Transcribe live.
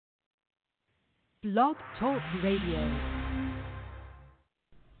Blog Talk Radio.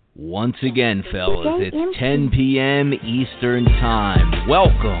 Once again, fellas, it's 10 p.m. Eastern Time.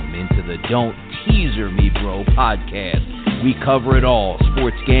 Welcome into the Don't Teaser Me Bro podcast. We cover it all: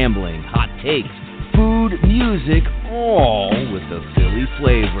 sports gambling, hot takes, food, music, all with a Philly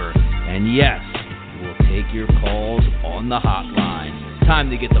flavor. And yes, we'll take your calls on the hotline. Time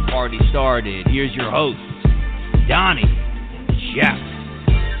to get the party started. Here's your hosts, Donnie and Jeff.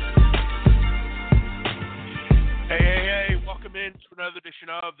 Hey, welcome in to another edition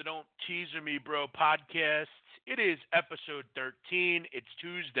of the Don't Teaser Me Bro podcast. It is episode 13. It's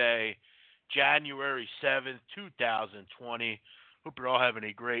Tuesday, January 7th, 2020. Hope you're all having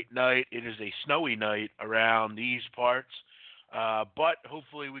a great night. It is a snowy night around these parts, but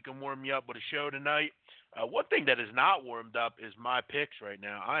hopefully we can warm you up with a show tonight. One thing that is not warmed up is my picks right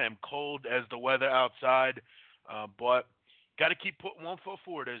now. I am cold as the weather outside, but got to keep putting one foot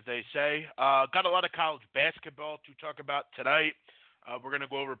forward, as they say. Got a lot of college basketball to talk about tonight. We're going to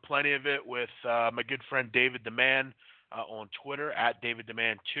go over plenty of it with my good friend DavidDaMan on Twitter, at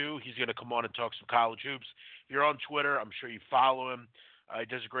DavidDaMan2. He's going to come on and talk some college hoops. If you're on Twitter, I'm sure you follow him. He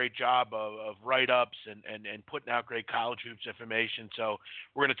does a great job of write-ups and putting out great college hoops information. So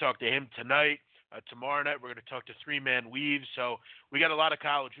we're going to talk to him tonight. Tomorrow night, we're going to talk to Three-Man Weaves. So we got a lot of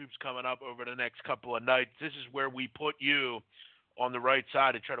college hoops coming up over the next couple of nights. This is where we put you on the right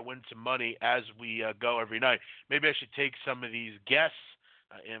side and try to win some money as we go every night. Maybe I should take some of these guest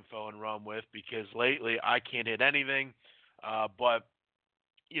info and run with, because lately I can't hit anything. But,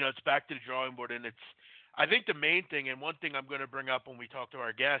 you know, it's back to the drawing board. And I think the main thing, and one thing I'm going to bring up when we talk to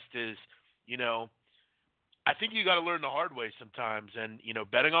our guest is, you know, I think you got to learn the hard way sometimes, and you know,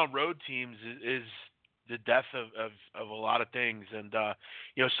 betting on road teams is the death of a lot of things. And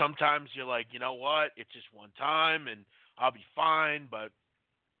you know, sometimes you're like, you know what, it's just one time, and I'll be fine. But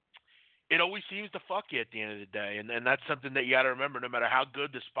it always seems to fuck you at the end of the day, and that's something that you got to remember. No matter how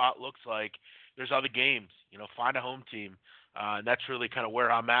good the spot looks like, there's other games. You know, find a home team, and that's really kind of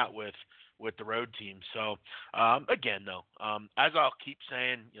where I'm at with the road team. So, again, though, as I'll keep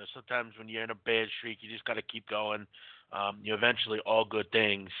saying, you know, sometimes when you're in a bad streak, you just got to keep going. You know, eventually all good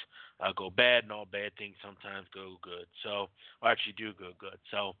things go bad, and all bad things sometimes go good. So, or actually do go good.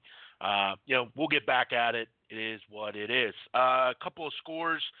 So, you know, we'll get back at it. It is what it is. A couple of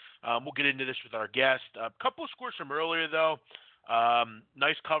scores. We'll get into this with our guest. A couple of scores from earlier, though.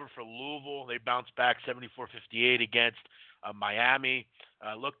 Nice cover for Louisville. They bounced back 74-58 against Miami.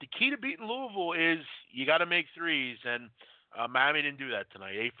 Look, the key to beating Louisville is you got to make threes, and Miami didn't do that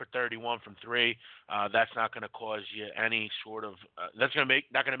tonight. 8 for 31 from three. That's not going to cause you any sort of. That's not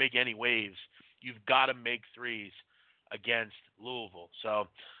going to make any waves. You've got to make threes against Louisville. So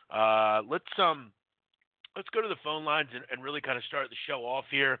let's go to the phone lines and really kind of start the show off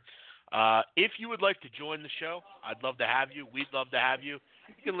here. If you would like to join the show, I'd love to have you. We'd love to have you.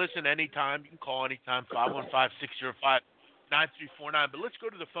 You can listen anytime. You can call anytime. 515-605-9349. But let's go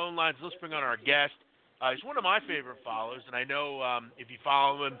to the phone lines. Let's bring on our guest. He's one of my favorite followers, and I know if you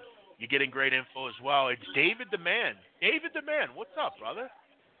follow him, you're getting great info as well. It's DavidDaMan. DavidDaMan, what's up, brother?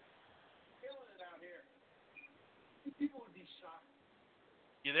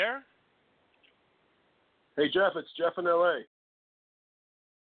 You there? Hey, Jeff, it's Jeff in L.A.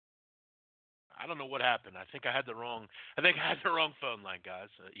 I don't know what happened. I think I had the wrong phone line, guys.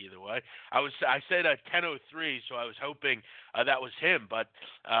 Either way, I said 10:03, so I was hoping that was him. But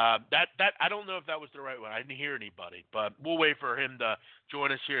that I don't know if that was the right one. I didn't hear anybody. But we'll wait for him to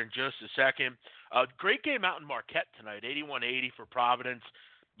join us here in just a second. Great game out in Marquette tonight. 81-80 for Providence.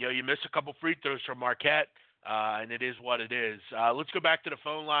 You know, you missed a couple free throws from Marquette, and it is what it is. Let's go back to the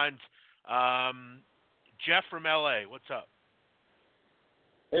phone lines. Jeff from LA, what's up?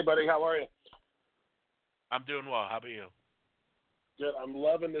 Hey, buddy, how are you? I'm doing well. How about you? Good. I'm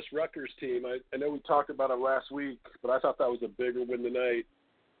loving this Rutgers team. I know we talked about it last week, but I thought that was a bigger win tonight.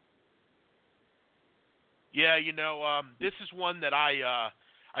 Yeah, you know, this is one that I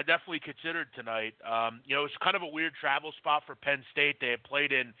definitely considered tonight. You know, it's kind of a weird travel spot for Penn State. They had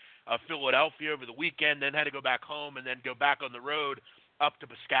played in Philadelphia over the weekend, then had to go back home, and then go back on the road up to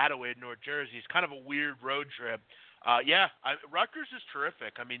Piscataway, North Jersey. It's kind of a weird road trip. Rutgers is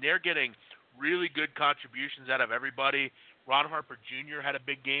terrific. I mean, they're getting really good contributions out of everybody. Ron Harper Jr. had a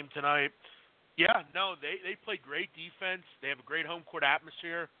big game tonight. Yeah, no, they play great defense. They have a great home court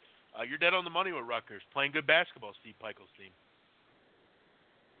atmosphere. You're dead on the money with Rutgers. Playing good basketball, Steve Pikiell's team.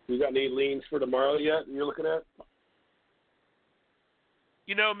 You got any leans for tomorrow yet you're looking at?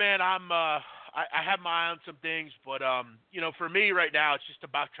 You know, man, I have my eye on some things, but you know, for me right now, it's just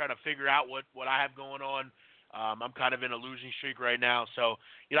about trying to figure out what I have going on. I'm kind of in a losing streak right now. So,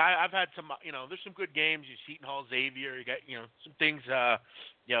 I've had some, there's some good games. You Seton Hall, Xavier. You got, some things, that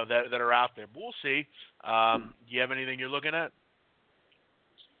are out there. But we'll see. Do you have anything you're looking at?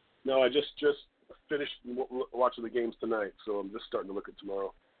 No, I just finished watching the games tonight, so I'm just starting to look at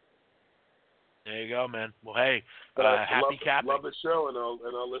tomorrow. There you go, man. Well, hey, happy capping. Love the show, and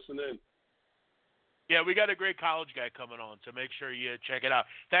I'll listen in. Yeah, we got a great college guy coming on, so make sure you check it out.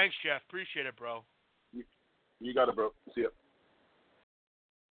 Thanks, Jeff. Appreciate it, bro. You got it, bro. See ya.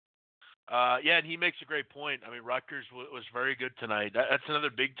 Yeah, and he makes a great point. I mean, Rutgers was very good tonight. That's another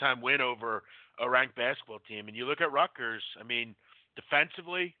big-time win over a ranked basketball team. And you look at Rutgers, I mean,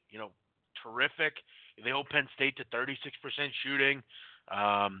 defensively, terrific. They hold Penn State to 36% shooting.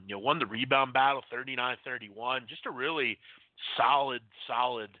 Won the rebound battle 39-31. Just a really solid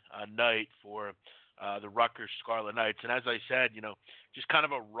night for the Rutgers Scarlet Knights. And as I said, just kind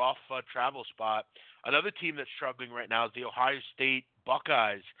of a rough travel spot. Another team that's struggling right now is the Ohio State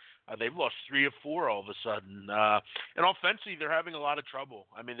Buckeyes. They've lost 3 of 4 all of a sudden. And offensively, they're having a lot of trouble.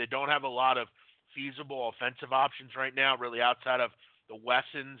 I mean, they don't have a lot of feasible offensive options right now, really outside of the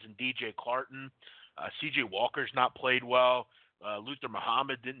Wessons and DJ Clarton. C.J. Walker's not played well. Luther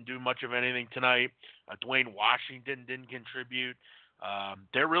Muhammad didn't do much of anything tonight. Dwayne Washington didn't contribute.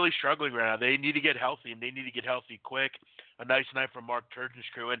 They're really struggling right now. They need to get healthy, and they need to get healthy quick. A nice night from Mark Turgeon's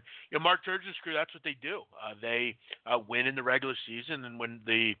crew. And Mark Turgeon's crew, that's what they do. They win in the regular season, and when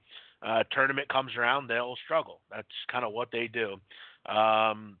the tournament comes around, they'll struggle. That's kind of what they do.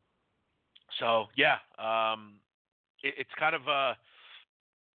 It's kind of a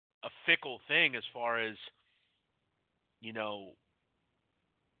fickle thing as far as,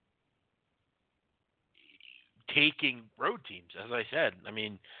 taking road teams, as I said. I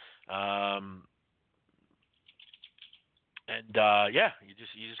mean, you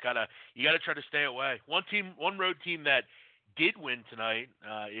just gotta try to stay away. One road team that did win tonight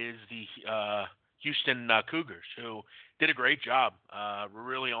is the Houston Cougars, who did a great job. We're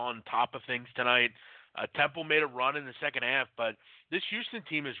really on top of things tonight. Temple made a run in the second half, but this Houston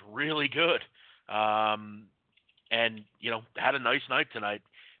team is really good. And had a nice night tonight.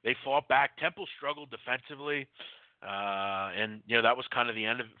 They fought back. Temple struggled defensively, and that was kind of the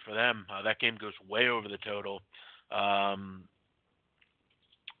end of it for them. That game goes way over the total.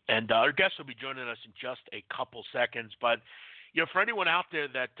 And our guest will be joining us in just a couple seconds. But for anyone out there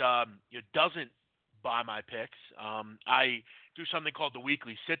that doesn't buy my picks, I do something called the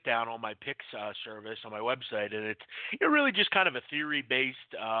weekly sit down on my picks service on my website, and it's really just kind of a theory based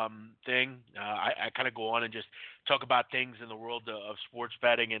thing. I kind of go on and just talk about things in the world of sports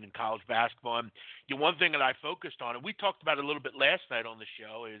betting and in college basketball. And one thing that I focused on, and we talked about it a little bit last night on the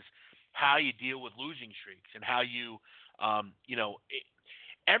show, is how you deal with losing streaks and how you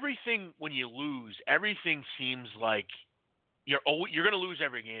everything when you lose, everything seems like you're going to lose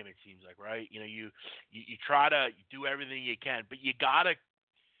every game. It seems like, right? You try to do everything you can, but you gotta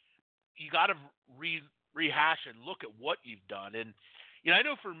rehash and look at what you've done. And I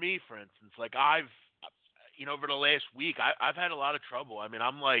know for me, for instance, like I've over the last week, I've had a lot of trouble. I mean,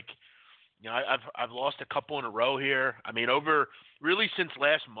 I'm like, I've lost a couple in a row here. I mean, over really since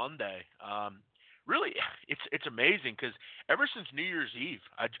last Monday. Really, it's amazing because ever since New Year's Eve,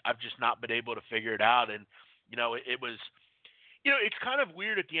 I've just not been able to figure it out. And it was. It's kind of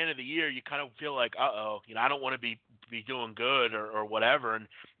weird at the end of the year. You kind of feel like, I don't want to be doing good or whatever. And,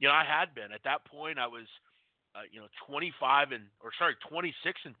 I had been. At that point, I was,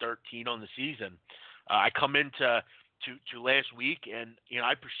 26-13 on the season. I come into last week, and,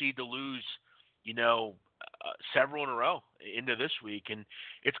 I proceed to lose, several in a row into this week. And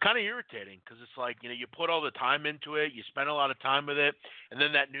it's kind of irritating because it's like, you put all the time into it. You spend a lot of time with it. And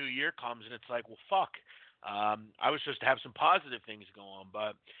then that new year comes, and it's like, well, fuck. I was supposed to have some positive things go on,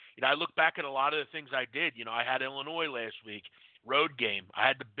 but I look back at a lot of the things I did. I had Illinois last week, road game. I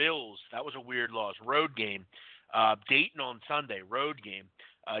had the Bills. That was a weird loss. Road game. Dayton on Sunday, road game.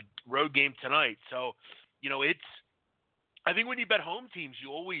 Road game tonight. So, I think when you bet home teams, you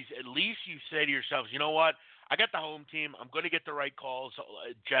always, at least you say to yourselves, you know what? I got the home team. I'm going to get the right calls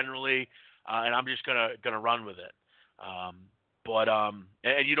generally, and I'm just gonna run with it. But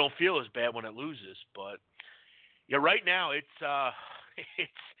and you don't feel as bad when it loses. But right now it's a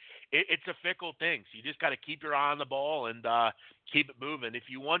fickle thing. So you just got to keep your eye on the ball and keep it moving. If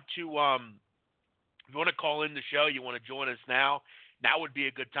you want to call in the show, you want to join us now. Now would be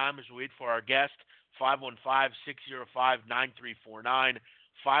a good time as we wait for our guest. 515-605-9349.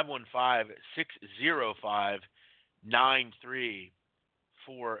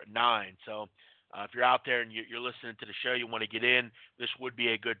 515-605-9349. So If you're out there and you're listening to the show, you want to get in, this would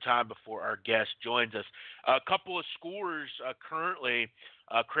be a good time before our guest joins us. A couple of scores currently.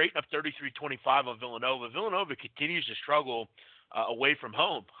 Creighton up 33-25 on Villanova. Villanova continues to struggle away from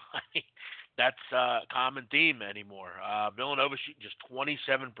home. That's a common theme anymore. Villanova shooting just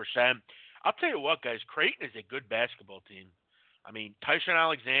 27%. I'll tell you what, guys, Creighton is a good basketball team. I mean, Tyson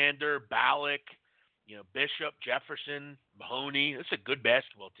Alexander, Ballack, Bishop, Jefferson, Mahoney. It's a good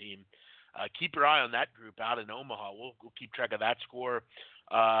basketball team. Keep your eye on that group out in Omaha. We'll keep track of that score.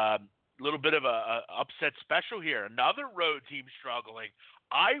 Little bit of a upset special here. Another road team struggling.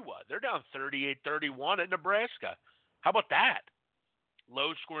 Iowa, they're down 38-31 at Nebraska. How about that?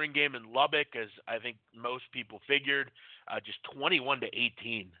 Low-scoring game in Lubbock, as I think most people figured, just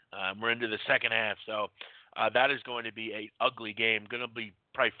 21-18. We're into the second half, so that is going to be an ugly game. Going to be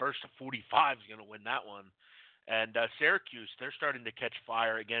probably first to 45 is going to win that one. And Syracuse, they're starting to catch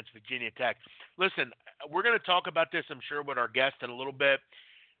fire against Virginia Tech. Listen, we're going to talk about this, I'm sure, with our guest in a little bit.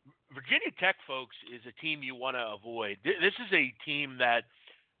 Virginia Tech, folks, is a team you want to avoid. This is a team that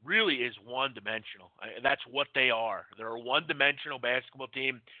really is one-dimensional. That's what they are. They're a one-dimensional basketball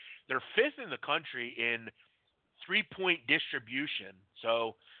team. They're fifth in the country in three-point distribution.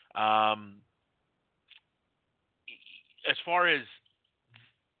 So as far as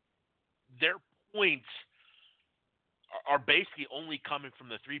their points are basically only coming from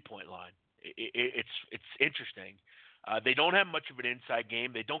the three-point line. It's interesting. They don't have much of an inside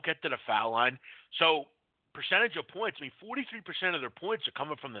game. They don't get to the foul line. So percentage of points, 43% of their points are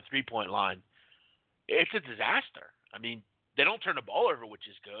coming from the three-point line. It's a disaster. They don't turn the ball over, which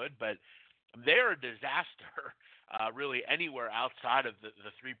is good, but they're a disaster really anywhere outside of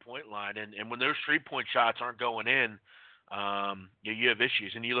the three-point line. And when those three-point shots aren't going in, you have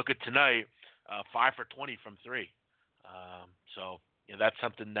issues. And you look at tonight, 5 for 20 from three. So that's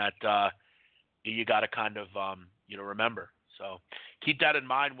something that you got to kind of remember. So keep that in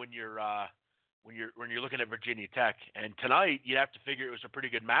mind when you're looking at Virginia Tech. And tonight you'd have to figure it was a pretty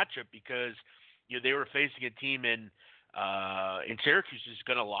good matchup because they were facing a team in Syracuse who's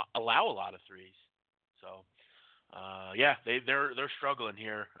going to allow a lot of threes. So they're struggling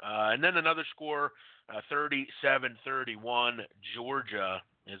here. And then another score, 37-31 Georgia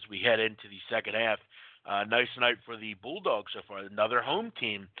as we head into the second half. Nice night for the Bulldogs so far. Another home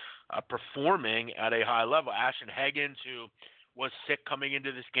team performing at a high level. Ashton Higgins, who was sick coming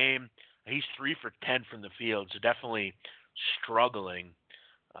into this game, he's 3 for 10 from the field, so definitely struggling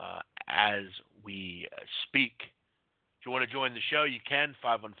as we speak. If you want to join the show, you can,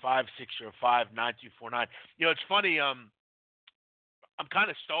 515-605-9249. It's funny, I'm kind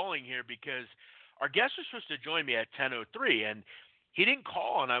of stalling here because our guest was supposed to join me at 10:03, and he didn't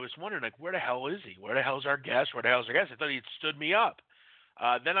call, and I was wondering, where the hell is he? Where the hell's our guest? I thought he had stood me up.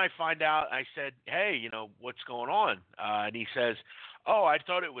 Then I find out, I said, hey, what's going on? And he says, oh, I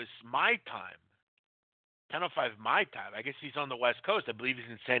thought it was my time, 10:05 my time. I guess he's on the West Coast. I believe he's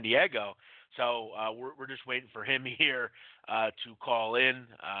in San Diego. So we're just waiting for him here to call in,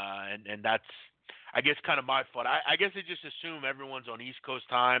 and that's, I guess, kind of my fault. I guess I just assume everyone's on East Coast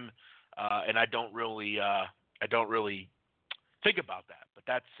time, and I don't really think about that, but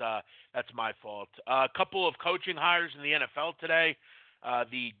that's my fault. A couple of coaching hires in the NFL today.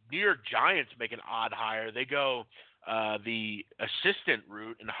 The New York Giants make an odd hire. They go the assistant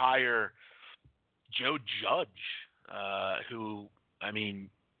route and hire Joe Judge, who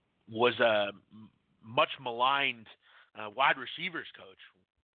was a much maligned wide receivers coach,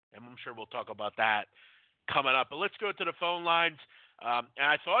 and I'm sure we'll talk about that coming up. But let's go to the phone lines. And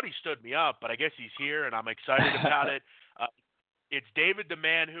I thought he stood me up, but I guess he's here, and I'm excited about it. It's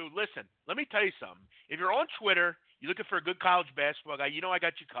DavidDaMan who, listen, let me tell you something. If you're on Twitter, you're looking for a good college basketball guy, I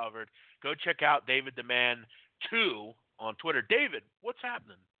got you covered. Go check out DavidDaMan 2 on Twitter. David, what's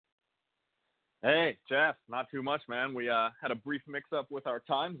happening? Hey, Jeff, not too much, man. We had a brief mix-up with our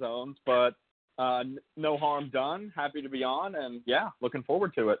time zones, but no harm done. Happy to be on, and, looking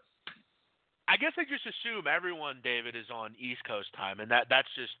forward to it. I guess I just assume everyone, David, is on East Coast time, and that's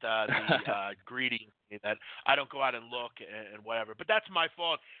just the greedy that I don't go out and look and whatever. But that's my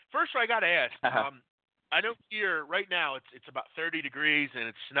fault. First, I got to ask. I know here right now it's about 30 degrees and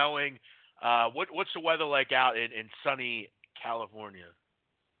it's snowing. What's the weather like out in sunny California?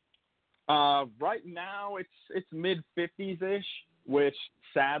 Right now it's mid-50s-ish, which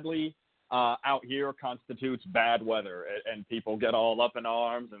sadly out here constitutes bad weather, and people get all up in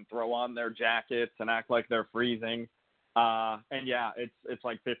arms and throw on their jackets and act like they're freezing. It's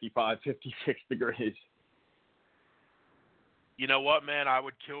like 55, 56 degrees. You know what, man? I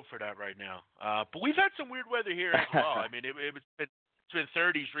would kill for that right now. But we've had some weird weather here as well. It's been It's been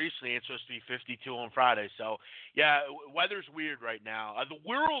 30s recently. It's supposed to be 52 on Friday. So, yeah, weather's weird right now. The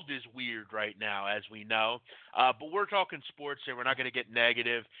world is weird right now, as we know. But we're talking sports here. We're not going to get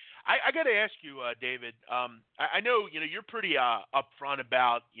negative. I got to ask you, David. I know you're pretty upfront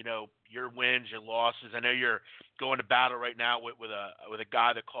about your wins, your losses. I know you're going to battle right now with a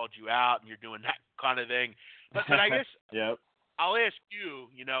guy that called you out, and you're doing that kind of thing. But I guess yep. I'll ask you,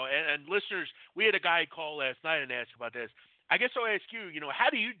 and listeners. We had a guy call last night and ask about this. I guess I'll ask you, how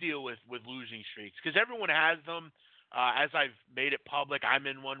do you deal with losing streaks? Because everyone has them. As I've made it public, I'm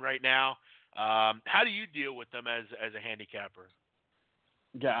in one right now. How do you deal with them as a handicapper?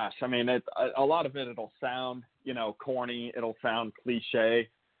 Gosh, I mean, a lot of it'll sound, corny. It'll sound cliche.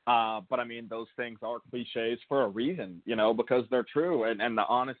 But, I mean, those things are cliches for a reason, because they're true. And the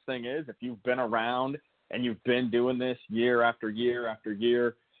honest thing is, if you've been around and you've been doing this year after year after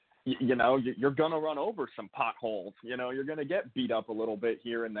year, you're going to run over some potholes. You're going to get beat up a little bit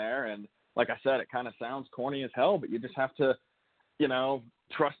here and there. And like I said, it kind of sounds corny as hell, but you just have to,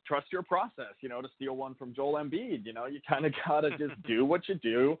 trust your process, to steal one from Joel Embiid. You kind of got to just do what you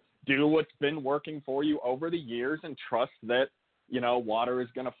do what's been working for you over the years and trust that, water is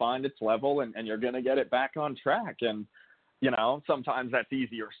going to find its level and you're going to get it back on track. And, sometimes that's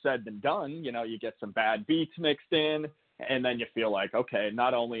easier said than done. You get some bad beats mixed in. And then you feel like, okay,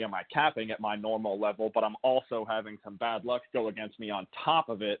 not only am I capping at my normal level, but I'm also having some bad luck go against me on top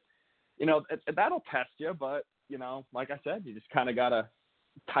of it. That'll test you, but, like I said, you just kind of got to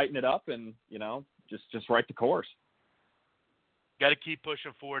tighten it up and, just write the course. Got to keep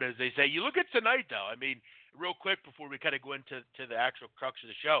pushing forward, as they say. You look at tonight, though. I mean, real quick before we kind of go into the actual crux of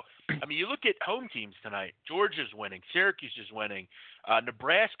the show. I mean, you look at home teams tonight. Georgia's winning. Syracuse is winning.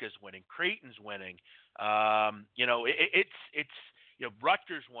 Nebraska's winning. Creighton's winning. It's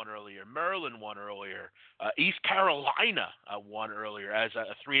Rutgers won earlier. Maryland won earlier. East Carolina won earlier as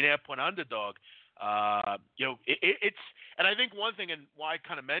a 3.5-point underdog. It's and I think one thing, and why I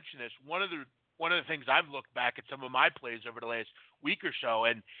kind of mention this, one of the things I've looked back at some of my plays over the last week or so,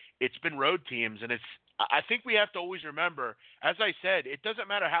 and it's been road teams, and I think we have to always remember, as I said, it doesn't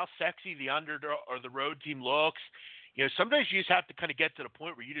matter how sexy the underdog or the road team looks. Sometimes you just have to kind of get to the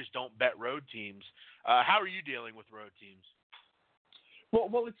point where you just don't bet road teams. How are you dealing with road teams?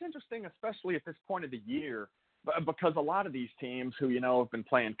 Well, it's interesting, especially at this point of the year, because a lot of these teams who, have been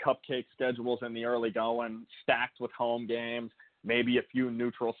playing cupcake schedules in the early going, stacked with home games, maybe a few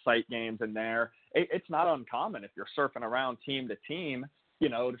neutral site games in there. It's not uncommon if you're surfing around team to team,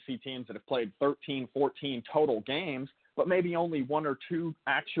 to see teams that have played 13, 14 total games, but maybe only one or two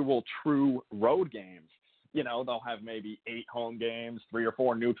actual true road games. They'll have maybe 8 home games, 3 or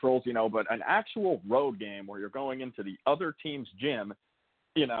 4 neutrals, but an actual road game where you're going into the other team's gym,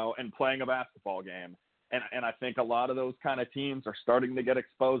 and playing a basketball game. And I think a lot of those kind of teams are starting to get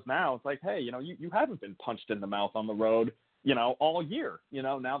exposed now. It's like, hey, you haven't been punched in the mouth on the road, all year.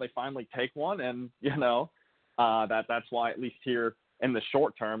 Now they finally take one, and, that's why, at least here in the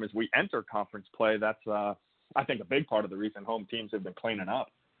short term, as we enter conference play, that's, I think, a big part of the reason home teams have been cleaning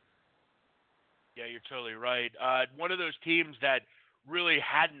up. Yeah, you're totally right. One of those teams that really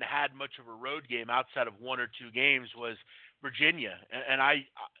hadn't had much of a road game outside of 1 or 2 games was Virginia. And I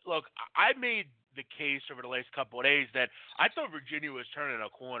made the case over the last couple of days that I thought Virginia was turning a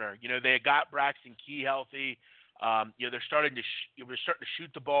corner. They had got Braxton Key healthy. They're starting to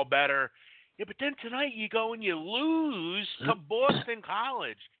shoot the ball better. Yeah, but then tonight you go and you lose to Boston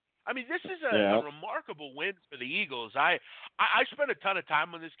College. I mean, this is a remarkable win for the Eagles. I spent a ton of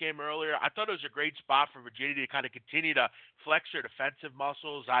time on this game earlier. I thought it was a great spot for Virginia to kind of continue to flex their defensive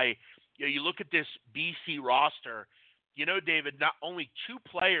muscles. You look at this BC roster. David, not only 2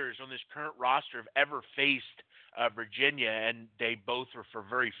 players on this current roster have ever faced Virginia, and they both were for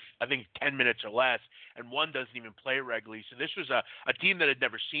 10 minutes or less, and one doesn't even play regularly. So this was a team that had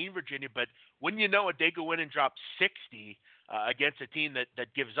never seen Virginia, but when you know it, they go in and drop 60 against a team that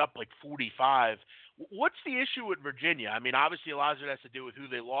gives up like 45. What's the issue with Virginia? I mean, obviously a lot of it has to do with who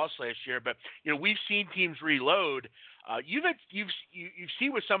they lost last year, but we've seen teams reload. You've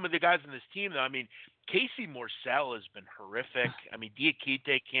seen with some of the guys on this team, though. I mean, Casey Morsell has been horrific. I mean,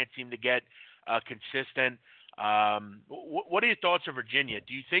 Diakite can't seem to get consistent. What are your thoughts of Virginia?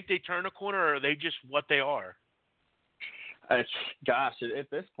 Do you think they turn a corner, or are they just what they are? Gosh, at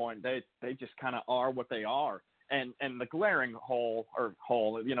this point, they just kind of are what they are. And the glaring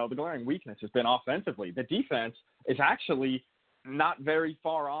the glaring weakness has been offensively. The defense is actually not very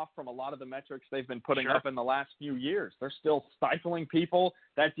far off from a lot of the metrics they've been putting up in the last few years. They're still stifling people.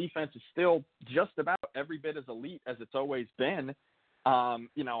 That defense is still just about every bit as elite as it's always been.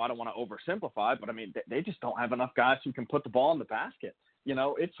 You know, I don't want to oversimplify, but I mean, they just don't have enough guys who can put the ball in the basket. You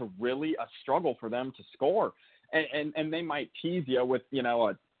know, it's really a struggle for them to score. And they might tease you with, you know,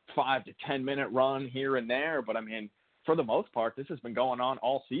 a 5 to 10 minute run here and there. But I mean, for the most part, this has been going on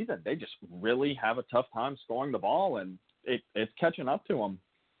all season. They just really have a tough time scoring the ball, and it's catching up to them.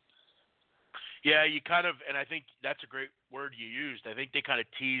 Yeah, you kind of, and I think that's a great word you used. I think they kind of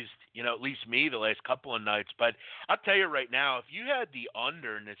teased, you know, at least me the last couple of nights. But I'll tell you right now, if you had the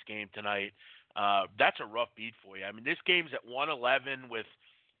under in this game tonight, that's a rough beat for you. I mean, this game's at 111 with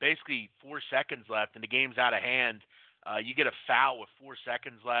basically 4 seconds left, and the game's out of hand. You get a foul with 4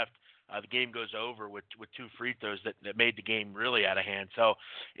 seconds left. The game goes over with 2 free throws that made the game really out of hand. So,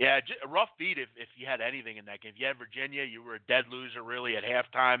 yeah, a rough beat if you had anything in that game. If you had Virginia, you were a dead loser really at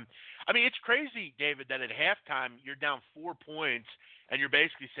halftime. I mean, it's crazy, David, that at halftime you're down 4 points and you're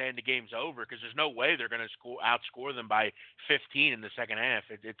basically saying the game's over because there's no way they're going to outscore them by 15 in the second half.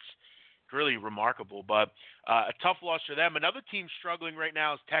 It's really remarkable, but a tough loss for them. Another team struggling right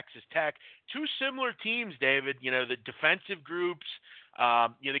now is Texas Tech. 2 similar teams, David. You know, the defensive groups.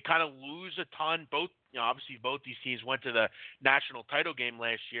 You know, they kind of lose a ton. Both, you know, obviously both these teams went to the national title game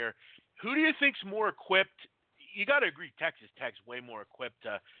last year. Who do you think's more equipped? You got to agree, Texas Tech's way more equipped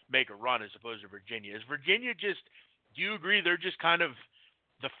to make a run as opposed to Virginia. Is Virginia just? Do you agree they're just kind of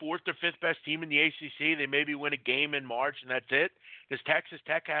the 4th or 5th best team in the ACC? They maybe win a game in March and that's it. Does Texas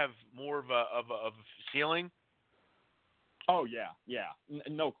Tech have more of a ceiling? Oh yeah,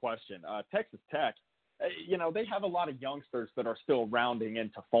 no question. Texas Tech. You know, they have a lot of youngsters that are still rounding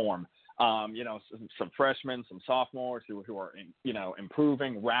into form. You know, some freshmen, some sophomores who are, you know,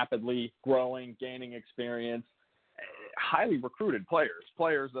 improving rapidly, growing, gaining experience. Highly recruited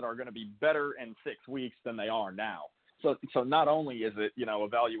players that are going to be better in 6 weeks than they are now. So not only is it, you know,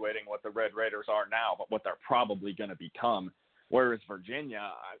 evaluating what the Red Raiders are now, but what they're probably going to become. Whereas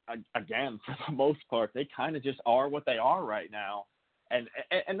Virginia, again, for the most part, they kind of just are what they are right now. And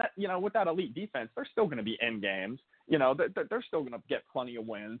that, you know, with that elite defense, they're still going to be in games. You know, they're still going to get plenty of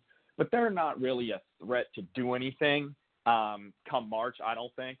wins, but they're not really a threat to do anything come March, I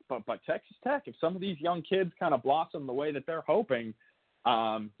don't think. But Texas Tech, if some of these young kids kind of blossom the way that they're hoping,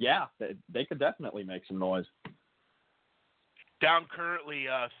 yeah, they could definitely make some noise. Down currently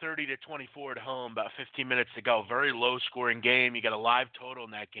 30-24 at home, about 15 minutes to go. Very low-scoring game. You got a live total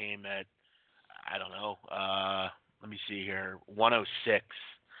in that game at, I don't know, let me see here, 106.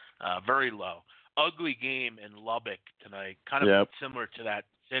 Very low. Ugly game in Lubbock tonight, kind of similar to that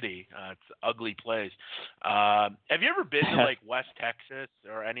city. It's ugly place. Have you ever been to, like, West Texas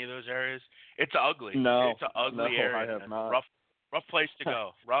or any of those areas? It's ugly. No. It's an ugly area. I have not. Rough place to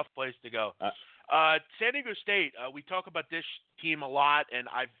go. Rough place to go. San Diego State, we talk about this team a lot, and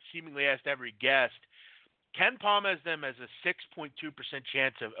I've seemingly asked every guest. Ken Palm has them as a 6.2%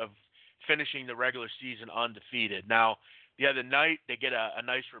 chance of finishing the regular season undefeated. Now, the other night, they get a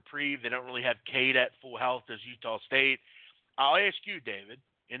nice reprieve. They don't really have Cade at full health as Utah State. I'll ask you, David,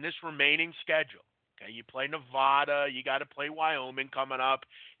 in this remaining schedule, okay, you play Nevada, you got to play Wyoming coming up.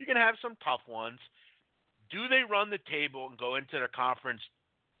 You're going to have some tough ones. Do they run the table and go into the conference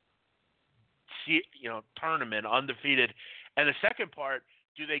tournament undefeated? And the second part,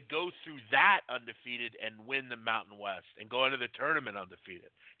 do they go through that undefeated and win the Mountain West and go into the tournament undefeated?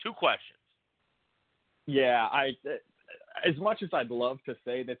 2 questions. Yeah, as much as I'd love to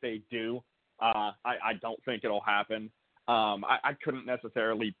say that they do, I don't think it'll happen. I couldn't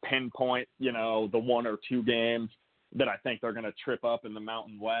necessarily pinpoint, you know, the 1 or 2 games that I think they're going to trip up in the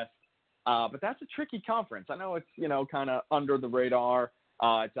Mountain West. But that's a tricky conference. I know it's, you know, kind of under the radar.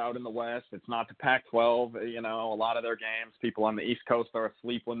 It's out in the West. It's not the Pac-12. You know, a lot of their games, people on the East Coast are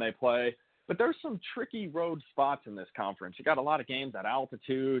asleep when they play. But there's some tricky road spots in this conference. You got a lot of games at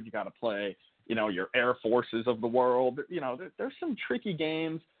altitude. You got to play, you know, your Air Forces of the world. You know, there's some tricky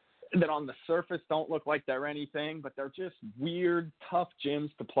games that on the surface don't look like they're anything, but they're just weird, tough gyms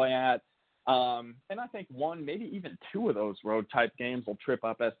to play at. And I think 1, maybe even 2 of those road-type games will trip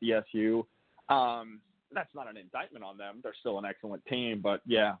up SDSU. That's not an indictment on them. They're still an excellent team. But,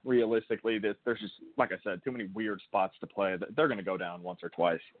 yeah, realistically, there's just, like I said, too many weird spots to play. They're going to go down once or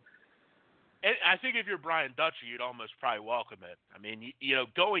twice. And I think if you're Brian Dutcher, you'd almost probably welcome it. I mean, you know,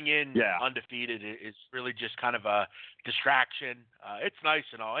 going in undefeated is really just kind of a distraction. It's nice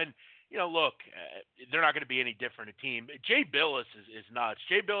and all. And, you know, look, they're not going to be any different a team. Jay Billis is nuts.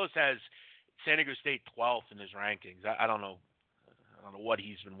 Jay Billis has San Diego State 12th in his rankings. I don't know what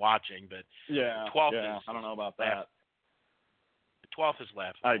he's been watching, but 12th is, I don't know about that. 12th is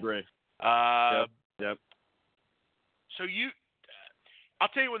laughable. I agree. Yep. So I'll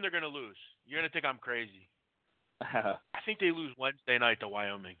tell you when they're going to lose. You're going to think I'm crazy. I think they lose Wednesday night to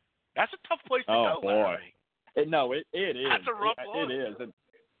Wyoming. That's a tough place to Oh, go, boy. Larry. It is. That's a rough loss. It is.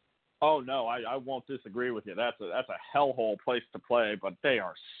 Oh, no, I won't disagree with you. That's a hellhole place to play, but they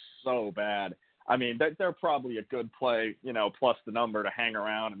are so bad. I mean, they're probably a good play, plus the number to hang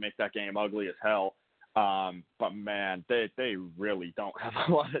around and make that game ugly as hell. But, man, they really don't have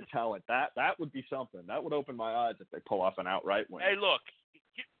a lot of talent. That would be something. That would open my eyes if they pull off an outright win. Hey, look,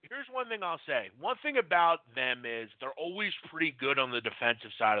 here's one thing I'll say. One thing about them is they're always pretty good on the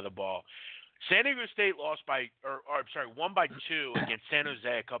defensive side of the ball. San Diego State won by 2 against San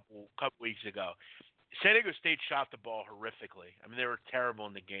Jose a couple weeks ago. San Diego State shot the ball horrifically. I mean, they were terrible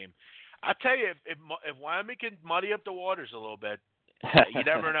in the game. I tell you, if Wyoming can muddy up the waters a little bit, you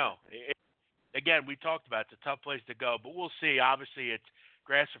never know. Again, we talked about it's a tough place to go, but we'll see. Obviously, it's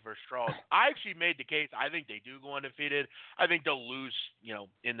grasping for straws. I actually made the case. I think they do go undefeated. I think they'll lose,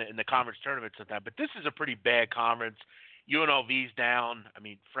 in the conference tournament sometime. But this is a pretty bad conference. UNLV's down. I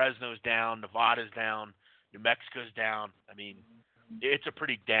mean, Fresno's down. Nevada's down. New Mexico's down. I mean, it's a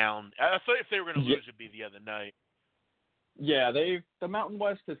pretty down. I thought if they were going to lose, it'd be the other night. Yeah, the Mountain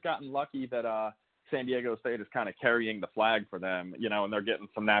West has gotten lucky that San Diego State is kind of carrying the flag for them, and they're getting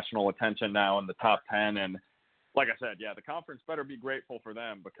some national attention now in the top 10. And like I said, the conference better be grateful for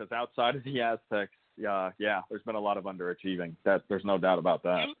them because outside of the Aztecs, there's been a lot of underachieving. There's no doubt about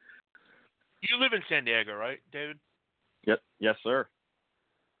that. You live in San Diego, right, David? Yes, sir.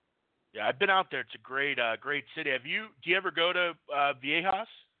 Yeah, I've been out there. It's a great city. Do you ever go to Viejas?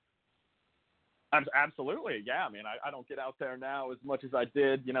 Absolutely, yeah. I mean, I don't get out there now as much as I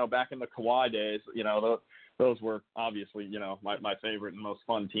did, back in the Kawhi days. Those were obviously, my favorite and most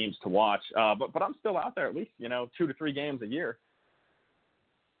fun teams to watch. But I'm still out there at least, 2 to 3 games a year.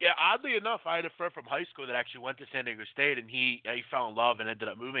 Yeah, oddly enough, I had a friend from high school that actually went to San Diego State, and he fell in love and ended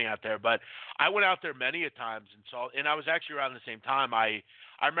up moving out there. But I went out there many a times and I was actually around the same time. I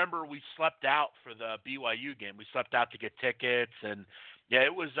remember we slept out for the BYU game. We slept out to get tickets, and yeah,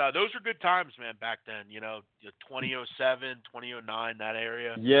 it was those were good times, man. Back then, 2007, 2009, that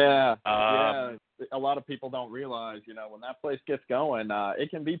area. Yeah, a lot of people don't realize, when that place gets going,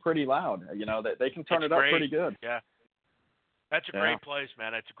 it can be pretty loud. They can turn it up pretty good. Yeah. That's a great place,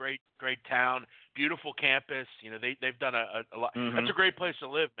 man. It's a great town, beautiful campus. They've done a lot. Mm-hmm. That's a great place to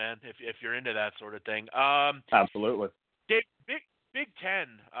live, man. If you're into that sort of thing. Absolutely. Big Ten.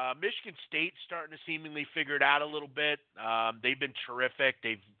 Michigan State's starting to seemingly figure it out a little bit. They've been terrific.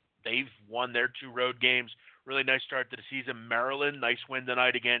 They've won their 2 road games. Really nice start to the season. Maryland, nice win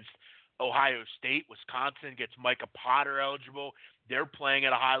tonight against Ohio State. Wisconsin gets Micah Potter eligible. They're playing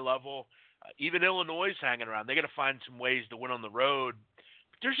at a high level. Even Illinois is hanging around. They got to find some ways to win on the road.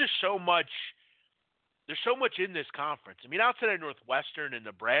 But there's just so much. There's so much in this conference. I mean, outside of Northwestern and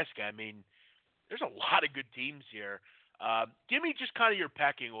Nebraska, I mean, there's a lot of good teams here. Give me just kind of your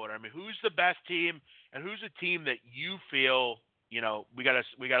pecking order. I mean, who's the best team, and who's a team that you feel we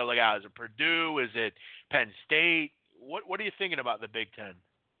gotta look out? Is it Purdue? Is it Penn State? What are you thinking about the Big Ten?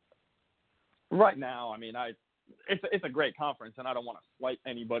 Right now, I mean, it's a great conference, and I don't want to slight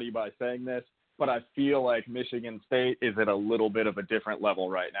anybody by saying this, but I feel like Michigan State is at a little bit of a different level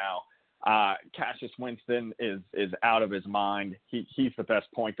right now. Cassius Winston is out of his mind. He's the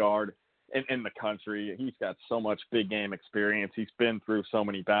best point guard in the country. He's got so much big game experience. He's been through so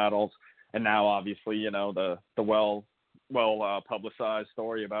many battles, and now obviously the well publicized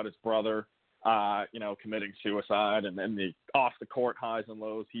story about his brother committing suicide, and then the off the court highs and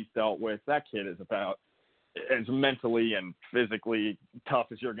lows he's dealt with. That kid is about as mentally and physically tough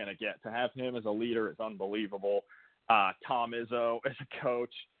as you're going to get. To have him as a leader is unbelievable. Tom Izzo as a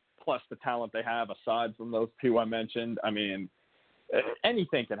coach, plus the talent they have aside from those 2 I mentioned. I mean,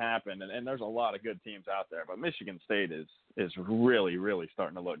 anything can happen, and there's a lot of good teams out there. But Michigan State is really, really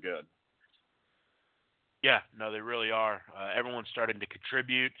starting to look good. Yeah, no, they really are. Everyone's starting to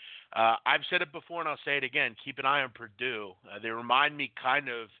contribute. I've said it before, and I'll say it again. Keep an eye on Purdue. They remind me kind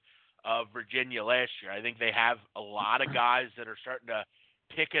of Virginia last year. I think they have a lot of guys that are starting to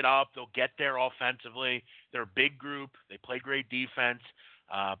pick it up. They'll get there offensively. They're a big group. They play great defense.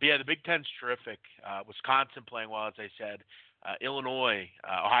 But yeah, the Big Ten's terrific. Wisconsin playing well, as I said. Illinois,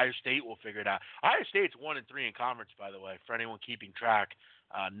 Ohio State will figure it out. Ohio State's 1-3 in conference, by the way, for anyone keeping track.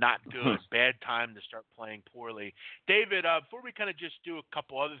 Not good. Bad time to start playing poorly. David, before we kind of just do a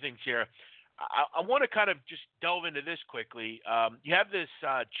couple other things here, I want to kind of just delve into this quickly. You have this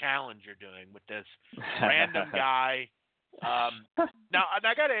challenge you're doing with this random guy. Now,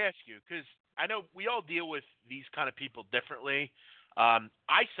 I got to ask you, because I know we all deal with these kind of people differently.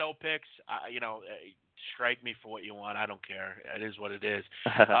 I sell picks, strike me for what you want. I don't care. It is what it is.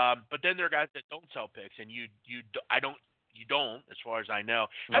 But then there are guys that don't sell picks, and you don't, as far as I know.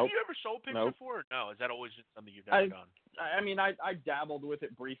 Nope. Have you ever sold picks Nope. before? Or no, is that always just something you've never done? I mean, I dabbled with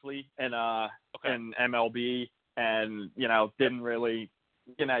it briefly in Okay. in MLB, and didn't really,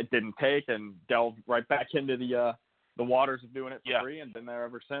 it didn't take, and delved right back into the waters of doing it for free, and been there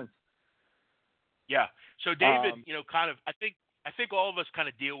ever since. Yeah. So David, kind of, I think all of us kind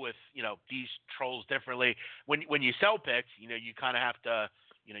of deal with, these trolls differently. When you sell picks, you kind of have to,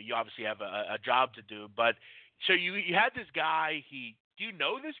 you obviously have a job to do. But so you had this guy. Do you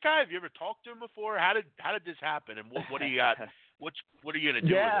know this guy? Have you ever talked to him before? How did this happen? And what do you got? What are you gonna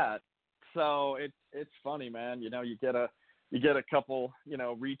do? Yeah. With it? So it's funny, man. You get a couple,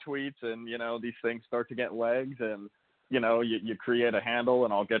 retweets, and these things start to get legs, and you create a handle,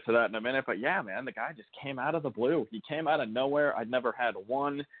 and I'll get to that in a minute. But yeah, man, the guy just came out of the blue. He came out of nowhere. I'd never had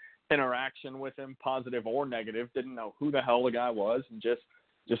one interaction with him, positive or negative. Didn't know who the hell the guy was, and just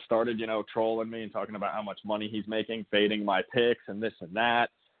started, trolling me and talking about how much money he's making, fading my picks and this and that.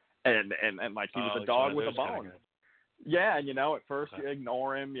 And like he was a dog with a bone. Yeah, and at first you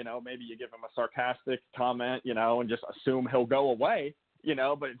ignore him, maybe you give him a sarcastic comment, and just assume he'll go away.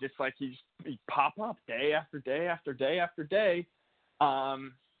 But it's just like he pop up day after day after day after day.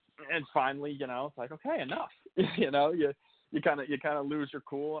 And finally, it's like, okay, enough. You kind of lose your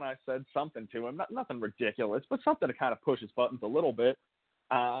cool. And I said something to him, nothing ridiculous, but something to kind of push his buttons a little bit.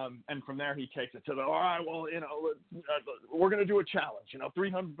 And from there he takes it to all right, well, we're going to do a challenge,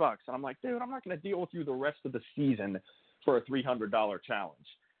 $300. And I'm like, dude, I'm not going to deal with you the rest of the season for a $300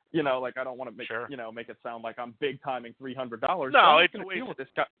 challenge. Like I don't want to make, make it sound like I'm big timing $300. No, it's going to deal with this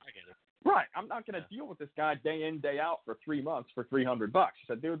guy. I get it. Right. I'm not going to deal with this guy day in, day out for 3 months for $300. I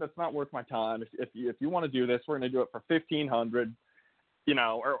said, dude, that's not worth my time. If you want to do this, we're going to do it for $1,500,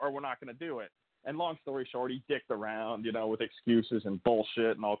 or we're not going to do it. And long story short, he dicked around, with excuses and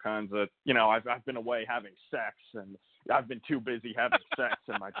bullshit and all kinds of, I've been away having sex, and I've been too busy having sex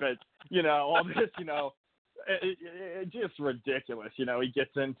in my bed, all this, it's just ridiculous. He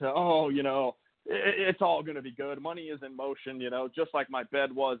gets into, it's all going to be good. Money is in motion, just like my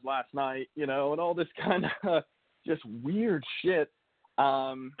bed was last night, and all this kind of just weird shit.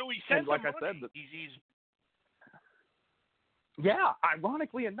 So he said, like I said, yeah,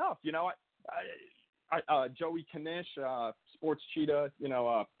 ironically enough, Joey Kanish, Sports Cheetah,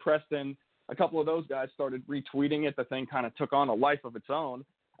 Preston, a couple of those guys started retweeting it. The thing kind of took on a life of its own.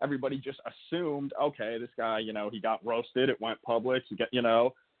 Everybody just assumed, okay, this guy, he got roasted. It went public. He got,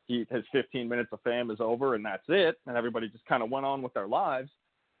 his 15 minutes of fame is over, and that's it. And everybody just kind of went on with their lives.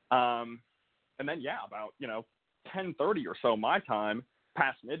 And then, about, 10:30 or so my time,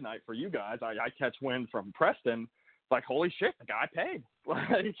 past midnight for you guys, I catch wind from Preston. Like, holy shit, the guy paid.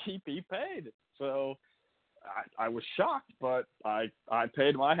 Like, he paid. So I was shocked, but I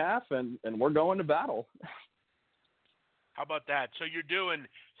paid my half, and we're going to battle. How about that? So you're doing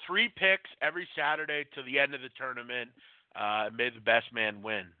 3 picks every Saturday to the end of the tournament. May the best man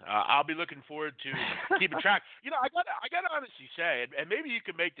win. I'll be looking forward to keeping track. I gotta honestly say, and maybe you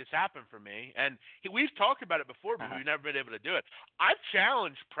can make this happen for me. And we've talked about it before, but we've never been able to do it. I've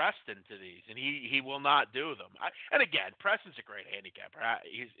challenged Preston to these, and he will not do them. And again, Preston's a great handicapper.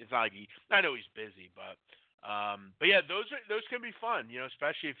 It's not like I know he's busy, but yeah, those can be fun,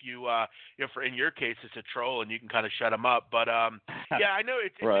 especially if you, for in your case, it's a troll and you can kind of shut them up. But yeah, I know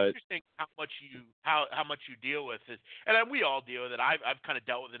it's right. Interesting how much you deal with it, and we all deal with it. I've kind of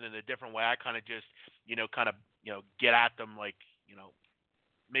dealt with it in a different way. I kind of just, get at them like,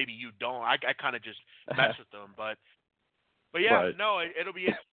 maybe you don't. I kind of just mess with them, but yeah, right. No, it'll be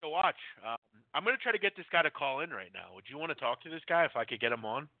interesting to watch. I'm gonna try to get this guy to call in right now. Would you want to talk to this guy if I could get him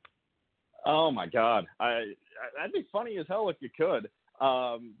on? Oh my God, that'd be funny as hell if you could.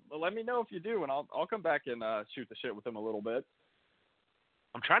 Let me know if you do, and I'll come back and shoot the shit with him a little bit.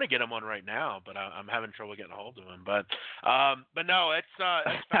 I'm trying to get him on right now, but I'm having trouble getting a hold of him. But no, it's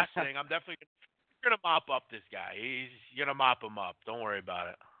fascinating. I'm definitely gonna mop up this guy. You're gonna mop him up. Don't worry about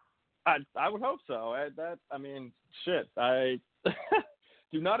it. I would hope so. Shit. I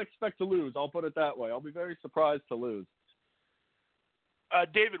do not expect to lose. I'll put it that way. I'll be very surprised to lose.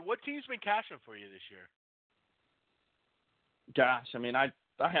 David, what team's been cashing for you this year? Gosh,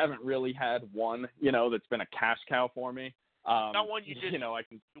 I haven't really had one, that's been a cash cow for me. Not one you just,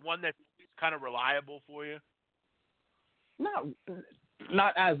 one that's kind of reliable for you? No,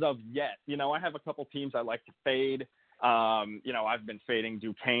 not as of yet. I have a couple teams I like to fade. I've been fading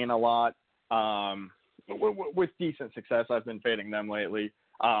Duquesne a lot. With decent success, I've been fading them lately.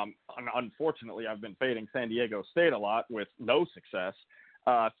 Unfortunately, I've been fading San Diego State a lot with no success,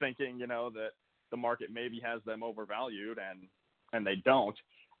 thinking, that the market maybe has them overvalued and they don't.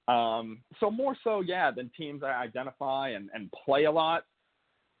 So more so, than teams I identify and play a lot,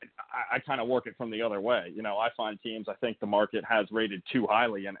 I kind of work it from the other way. I find teams I think the market has rated too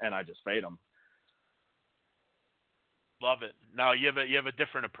highly, and I just fade them. Love it. No, you have a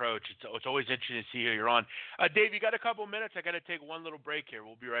different approach. It's always interesting to see who you're on. Dave, you got a couple minutes? I got to take one little break here.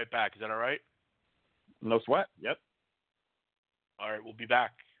 We'll be right back. Is that all right? No sweat. Yep. All right, we'll be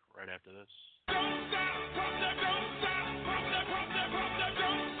back right after this.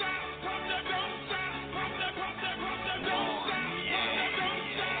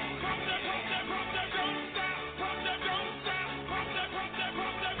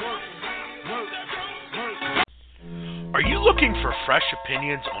 Are you looking for fresh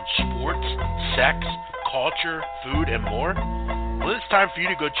opinions on sports, sex, culture, food, and more? Well, it's time for you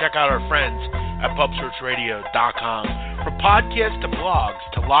to go check out our friends at PubSearchRadio.com. From podcasts to blogs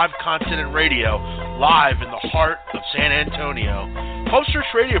to live content and radio, live in the heart of San Antonio,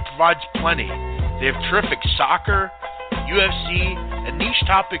 PubSearch Radio provides plenty. They have terrific soccer, UFC, and niche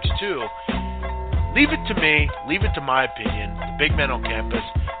topics too. Leave it to me, leave it to my opinion, the big man on campus.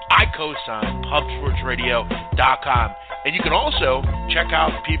 I co-sign PubSportsRadio.com. And you can also check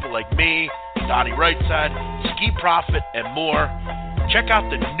out people like me, Donnie Rightside, Ski Prophet, and more. Check out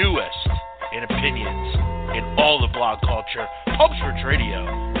the newest in opinions in all the blog culture,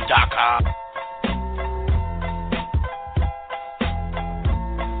 PubSportsRadio.com.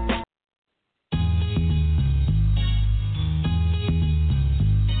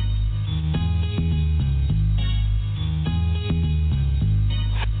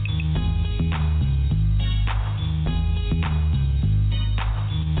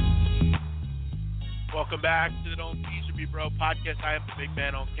 Welcome back to the Don't Teaser Me Bro podcast. I am the big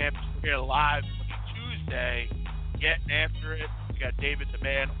man on campus. We're here live on Tuesday, getting after it. We got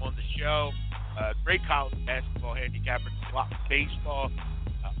DavidDaMan on the show. Great college basketball handicapper, a lot of baseball,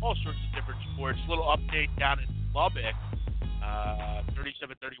 all sorts of different sports. A little update down in Lubbock,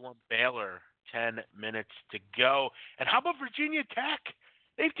 37-31 Baylor, 10 minutes to go. And how about Virginia Tech?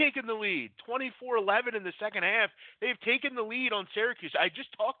 They've taken the lead, 24-11 in the second half. They've taken the lead on Syracuse. I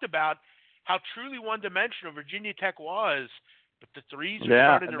just talked about how truly one-dimensional Virginia Tech was, but the threes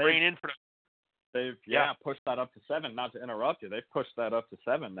are starting to rain in for them. They've pushed that up to 7. Not to interrupt you, they've pushed that up to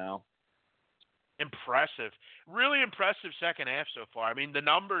 7 now. Impressive, really impressive second half so far. I mean, the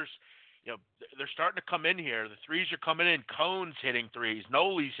numbers, they're starting to come in here. The threes are coming in. Cohn's hitting threes.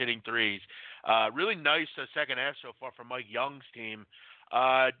 Noli's hitting threes. Really nice second half so far from Mike Young's team.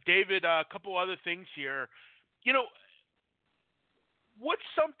 David, a couple other things here. What's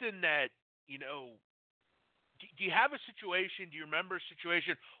something that do you have a situation? Do you remember a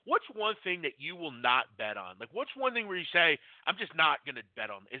situation? What's one thing that you will not bet on? Like, what's one thing where you say, I'm just not going to bet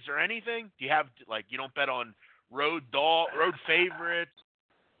on? Is there anything? Do you have, you don't bet on road favorites?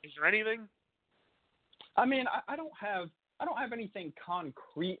 Is there anything? I mean, I don't have anything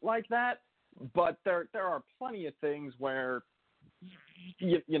concrete like that, but there are plenty of things where,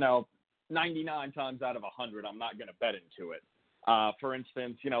 99 times out of 100, I'm not going to bet into it. For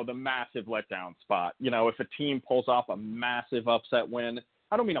instance, the massive letdown spot. If a team pulls off a massive upset win,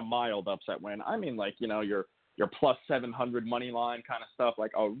 I don't mean a mild upset win. I mean your plus 700 money line kind of stuff,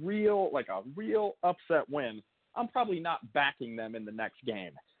 like a real upset win. I'm probably not backing them in the next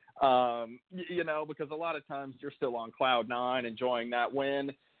game. Because a lot of times you're still on cloud 9 enjoying that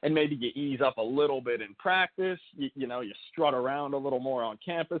win, and maybe you ease up a little bit in practice. You strut around a little more on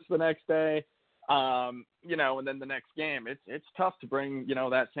campus the next day. And then the next game, it's tough to bring,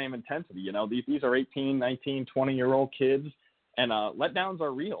 that same intensity. These are 18, 19, 20-year-old kids, and letdowns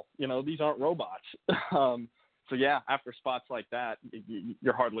are real. These aren't robots. So, after spots like that,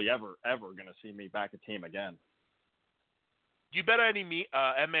 you're hardly ever going to see me back a team again. Do you bet any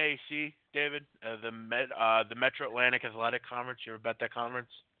MAC, David, the Metro Atlantic Athletic Conference? You ever bet that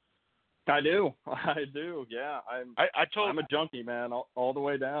conference? I do. Yeah. I'm a junkie, man, all the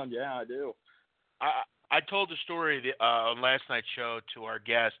way down. Yeah, I do. I told a story on last night's show to our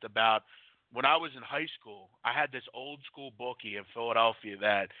guest about when I was in high school. I had this old school bookie in Philadelphia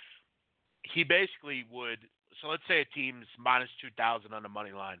that he basically would. So let's say a team's minus 2,000 on the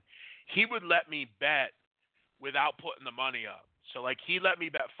money line. He would let me bet without putting the money up. So he let me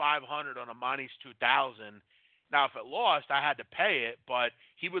bet 500 on a minus 2,000. Now if it lost, I had to pay it, but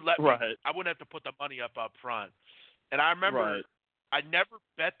he would let me. I wouldn't have to put the money up front. And I remember. Right. I never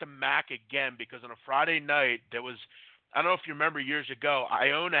bet the MAC again because on a Friday night there was, I don't know if you remember years ago,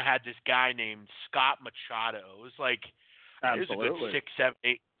 Iona had this guy named Scott Machado. It was Absolutely. It was a good 6, 7,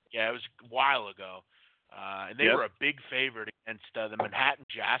 8. Yeah, it was a while ago. And they were a big favorite against the Manhattan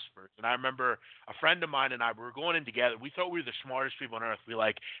Jaspers. And I remember a friend of mine and I, we were going in together. We thought we were the smartest people on earth. We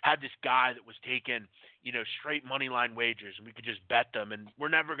had this guy that was taking, straight money line wagers, and we could just bet them, and we're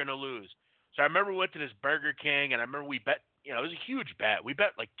never going to lose. So I remember we went to this Burger King, and I remember we bet. It was a huge bet. We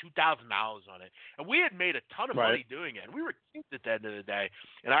bet like $2,000 on it, and we had made a ton of money doing it. And we were kids at the end of the day.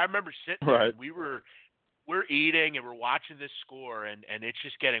 And I remember sitting there, and we're eating and we're watching this score, and it's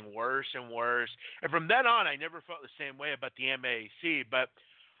just getting worse and worse. And from then on, I never felt the same way about the NCAAB. But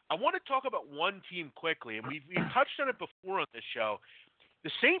I want to talk about one team quickly, and we've touched on it before on this show. The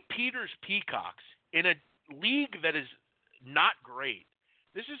St. Peter's Peacocks, in a league that is not great.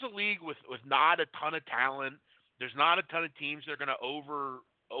 This is a league with not a ton of talent. There's not a ton of teams that are going to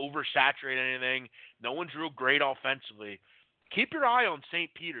oversaturate anything. No one's real great offensively. Keep your eye on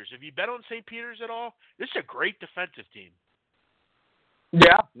St. Peter's. Have you bet on St. Peter's at all? This is a great defensive team.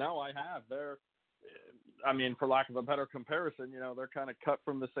 Yeah, no, I have. For lack of a better comparison, they're kind of cut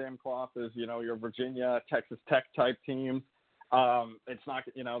from the same cloth as, your Virginia, Texas Tech type teams. It's not,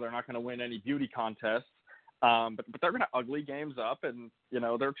 they're not going to win any beauty contests. But they're going to ugly games up, and,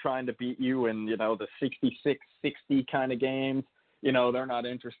 they're trying to beat you in, the 66-60 kind of games. They're not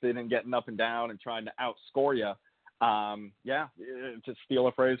interested in getting up and down and trying to outscore you. To steal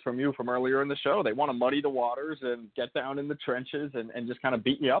a phrase from you from earlier in the show, they want to muddy the waters and get down in the trenches and just kind of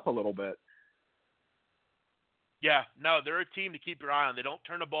beat you up a little bit. Yeah, no, they're a team to keep your eye on. They don't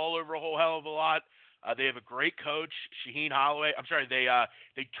turn the ball over a whole hell of a lot. They have a great coach, Shaheen Holloway. I'm sorry, they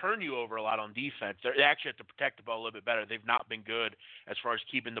turn you over a lot on defense. They actually have to protect the ball a little bit better. They've not been good as far as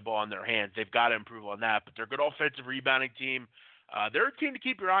keeping the ball in their hands. They've got to improve on that. But they're a good offensive rebounding team. They're a team to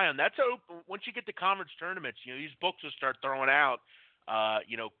keep your eye on. That's open. Once you get to conference tournaments, these books will start throwing out,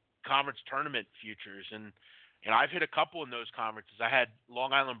 conference tournament futures. And I've hit a couple in those conferences. I had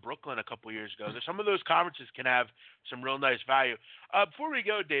Long Island, Brooklyn a couple years ago. Some of those conferences can have some real nice value. Before we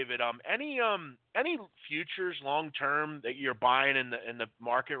go, David, any futures long term that you're buying in the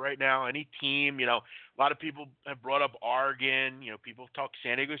market right now? Any team? A lot of people have brought up Oregon. People talk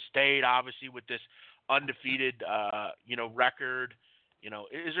San Diego State, obviously with this undefeated, record.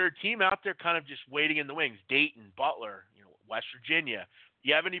 Is there a team out there kind of just waiting in the wings? Dayton, Butler, West Virginia.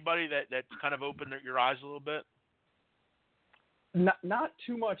 You have anybody that's kind of opened your eyes a little bit? Not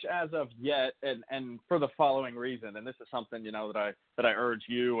too much as of yet, and for the following reason, and this is something that I urge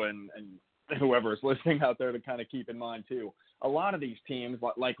you and whoever is listening out there to kind of keep in mind too. A lot of these teams,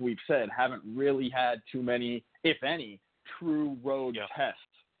 like we've said, haven't really had too many, if any, true road tests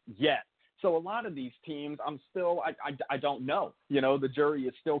yet. So a lot of these teams, I don't know. The jury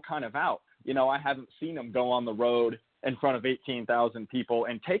is still kind of out. I haven't seen them go on the road in front of 18,000 people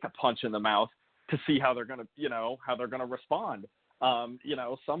and take a punch in the mouth to see how they're going to respond.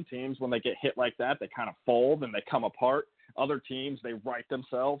 Some teams, when they get hit like that, they kind of fold and they come apart. Other teams, they right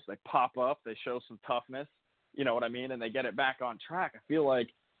themselves, they pop up, they show some toughness, you know what I mean? And they get it back on track. I feel like,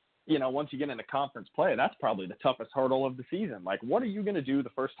 once you get into conference play, that's probably the toughest hurdle of the season. Like, what are you going to do the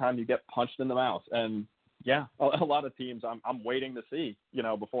first time you get punched in the mouth? And yeah, a lot of teams I'm waiting to see,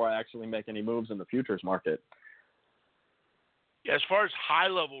 before I actually make any moves in the futures market. Yeah, as far as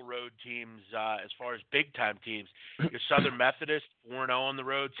high-level road teams, as far as big-time teams, your Southern Methodist, 4-0 on the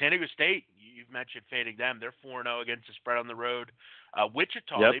road. San Diego State, you've mentioned fading them. They're 4-0 against the spread on the road.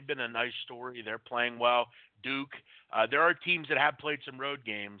 Wichita, They've been a nice story. They're playing well. Duke, there are teams that have played some road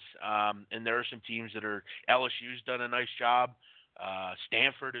games, and there are some teams that are – LSU's done a nice job.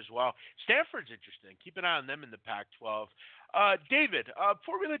 Stanford as well. Stanford's interesting. Keep an eye on them in the Pac-12. David,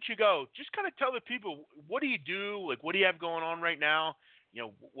 before we let you go, just kind of tell the people, what do you do? Like, what do you have going on right now?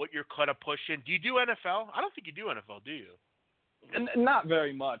 What you're kind of pushing. Do you do NFL? I don't think you do NFL, do you? Not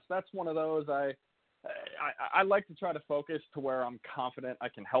very much. That's one of those I like to try to focus to where I'm confident I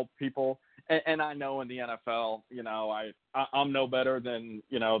can help people. And I know in the NFL, I'm no better than,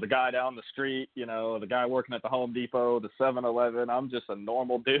 the guy down the street, the guy working at the Home Depot, the 7-Eleven. I'm just a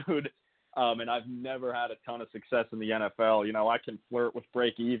normal dude. And I've never had a ton of success in the NFL. I can flirt with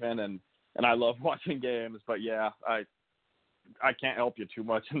break even and I love watching games, but yeah, I can't help you too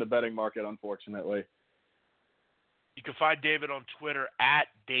much in the betting market, unfortunately. You can find David on Twitter at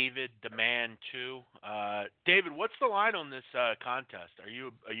DavidDaMan2. David, what's the line on this contest? Are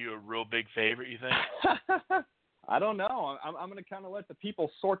you a real big favorite, you think? I don't know. I'm going to kind of let the people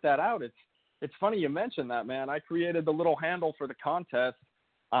sort that out. It's funny you mentioned that, man. I created the little handle for the contest.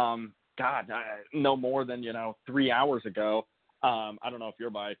 No more than 3 hours ago. I don't know if you're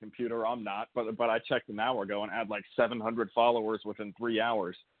by a computer. I'm not, but I checked an hour ago and had like 700 followers within 3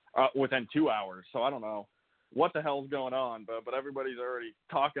 hours, within 2 hours. So I don't know. what the hell's going on, but everybody's already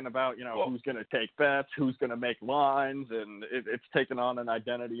talking about, who's going to take bets, who's going to make lines, and it's taken on an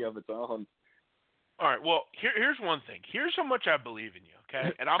identity of its own. All right, well, here's one thing. Here's how much I believe in you,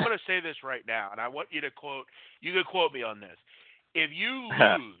 okay? And I'm going to say this right now, and I want you to quote me on this. If you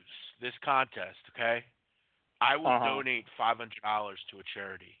lose this contest, okay, I will donate $500 to a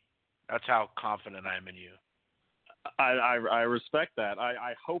charity. That's how confident I am in you. I respect that.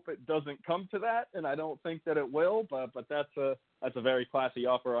 I hope it doesn't come to that, and I don't think that it will. But that's a very classy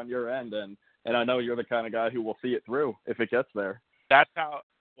offer on your end, and I know you're the kind of guy who will see it through if it gets there. That's how,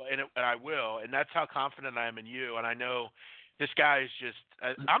 and I will, and that's how confident I am in you. And I know this guy is just.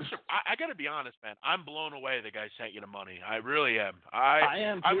 I got to be honest, man. I'm blown away. The guy sent you the money. I really am. I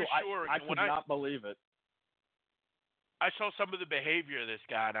am too. I was sure. I could not believe it. I saw some of the behavior of this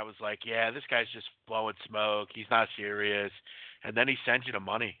guy, and I was like, yeah, this guy's just blowing smoke. He's not serious. And then he sends you the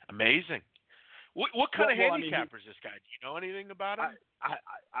money. Amazing. What kind of handicapper is this guy? Do you know anything about him?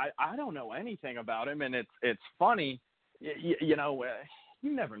 I don't know anything about him, and it's funny. You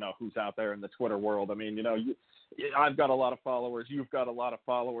never know who's out there in the Twitter world. I mean, I've got a lot of followers. You've got a lot of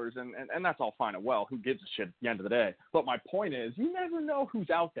followers, and that's all fine and well. Who gives a shit at the end of the day? But my point is, you never know who's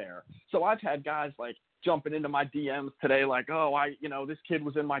out there. So I've had guys like jumping into my DMs today like, oh, this kid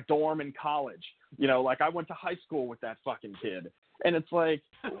was in my dorm in college. Like I went to high school with that fucking kid. And it's like,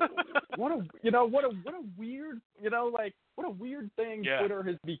 what a weird thing Twitter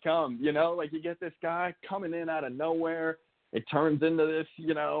has become, like you get this guy coming in out of nowhere. It turns into this,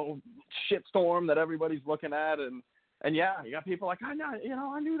 shitstorm that everybody's looking at. And yeah, you got people like, I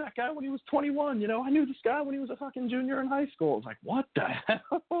knew that guy when he was 21. I knew this guy when he was a fucking junior in high school. It's like, what the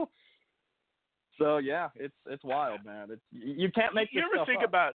hell? So yeah, it's wild, man. You can't make this stuff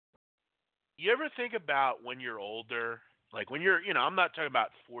up. You ever think about when you're older, like when you're, I'm not talking about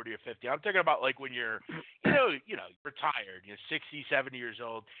 40 or 50. I'm talking about like when you're, retired, 60, 70 years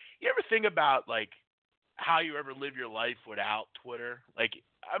old. You ever think about like how you ever live your life without Twitter? Like,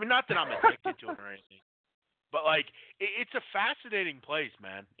 I mean, not that I'm addicted to it or anything, but like it's a fascinating place,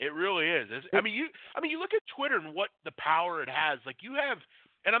 man. It really is. I mean, you look at Twitter and what the power it has. Like you have.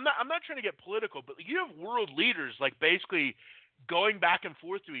 And I'm not trying to get political, but you have world leaders like basically going back and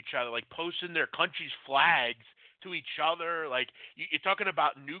forth to each other, like posting their country's flags to each other. Like you're talking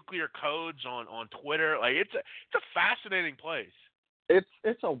about nuclear codes on Twitter. Like it's a fascinating place.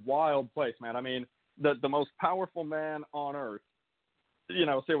 It's a wild place, man. I mean, the most powerful man on earth.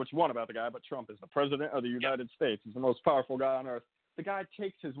 Say what you want about the guy, but Trump is the president of the United States. He's the most powerful guy on earth. The guy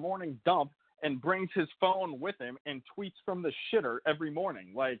takes his morning dump and brings his phone with him and tweets from the shitter every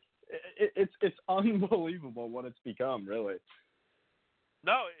morning. Like, it's unbelievable what it's become, really.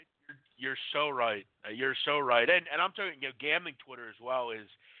 No, you're so right. You're so right. And I'm talking, gambling Twitter as well is,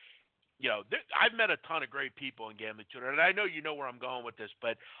 I've met a ton of great people on gambling Twitter, and I know you know where I'm going with this,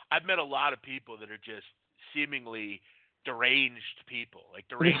 but I've met a lot of people that are just seemingly deranged people, like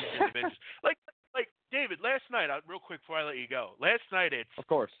deranged individuals. Like David, last night, real quick before I let you go, of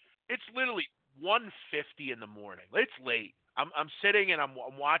course. It's literally 1:50 in the morning. It's late. I'm sitting and I'm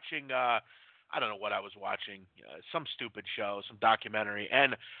watching. I don't know what I was watching. Some stupid show, some documentary,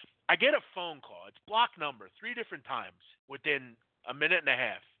 and I get a phone call. It's block number 3 different times within a minute and a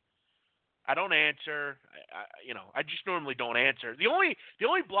half. I don't answer. I just normally don't answer. The only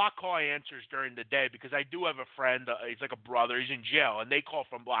block call I answer is during the day because I do have a friend. He's like a brother. He's in jail, and they call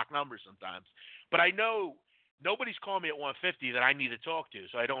from block numbers sometimes. But I know nobody's calling me at 1:50 that I need to talk to,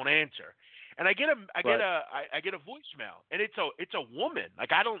 so I don't answer. And I get a voicemail, and it's a woman. Like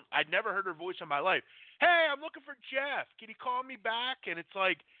I'd never heard her voice in my life. Hey, I'm looking for Jeff. Can you call me back? And it's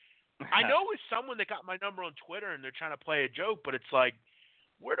like, I know it's someone that got my number on Twitter, and they're trying to play a joke, but it's like,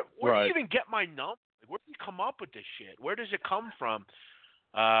 where do you even get my number? Like, where do you come up with this shit? Where does it come from?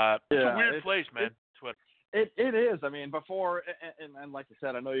 It's a weird place, man. Twitter. It is. I mean, before, and like you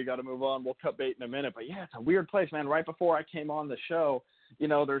said, I know you got to move on. We'll cut bait in a minute. But, yeah, it's a weird place, man. Right before I came on the show,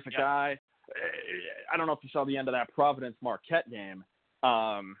 there's a guy. I don't know if you saw the end of that Providence-Marquette game.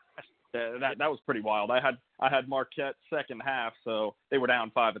 That was pretty wild. I had Marquette second half, so they were down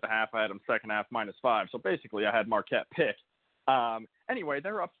 5 at the half. I had them second half -5. So, basically, I had Marquette pick. Anyway,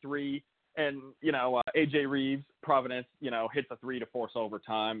 they're up 3. And, A.J. Reeves, Providence, hits a 3 to force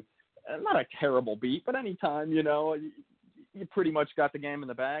overtime. Not a terrible beat, but anytime, you pretty much got the game in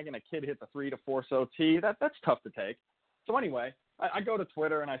the bag, and a kid hits a 3 to force OT. That's tough to take. So anyway, I go to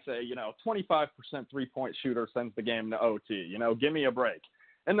Twitter and I say, 25% 3-point shooter sends the game to OT. Give me a break.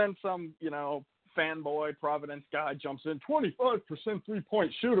 And then some, fanboy Providence guy jumps in, 25%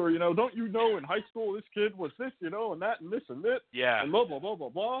 3-point shooter. Don't you know in high school this kid was this, and that and this and this. Yeah. And blah, blah, blah, blah,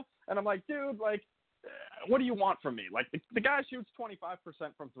 blah. And I'm like, dude, like, what do you want from me? Like, the guy shoots 25%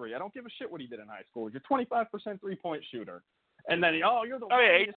 from three. I don't give a shit what he did in high school. He's a 25% three-point shooter. And then, you're the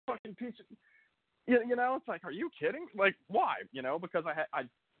funniest fucking piece of... it's like, are you kidding? Like, why? Because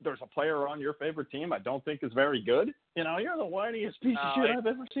there's a player on your favorite team I don't think is very good. You're the whiniest piece of shit I've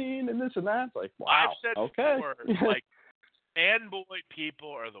ever seen, and this and that. It's like, wow, I've said okay. before, like, fanboy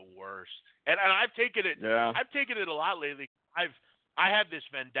people are the worst. And I've taken it. Yeah. I've taken it a lot lately. I have this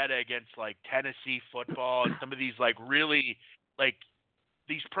vendetta against like Tennessee football and some of these like really like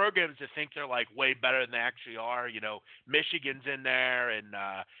these programs that think they're like way better than they actually are. Michigan's in there, and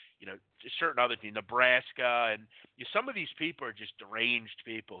certain other teams, Nebraska, and some of these people are just deranged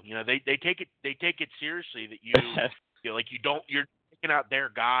people. They take it seriously that you're picking out their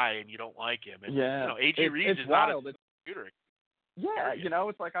guy and you don't like him. And A.J. Reeves is wild. not a computer. Yeah,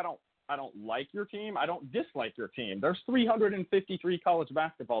 it's like I don't like your team. I don't dislike your team. There's 353 college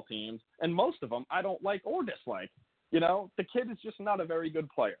basketball teams, and most of them I don't like or dislike. The kid is just not a very good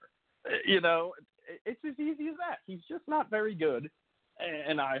player. It's as easy as that. He's just not very good,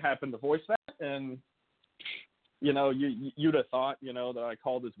 and I happen to voice that. And you'd have thought that I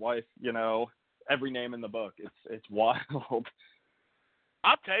called his wife every name in the book. It's wild.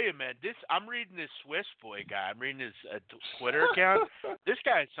 I'll tell you, man. I'm reading this Swiss boy guy. I'm reading his Twitter account. This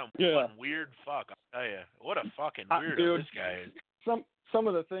guy is some weird fuck. I'll tell you, what a fucking weirdo dude, this guy is. Some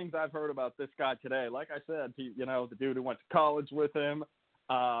of the things I've heard about this guy today, like I said, he, the dude who went to college with him,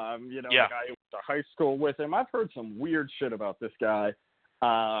 the guy who went to high school with him. I've heard some weird shit about this guy,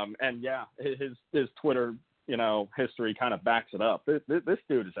 and yeah, his Twitter, history kind of backs it up. This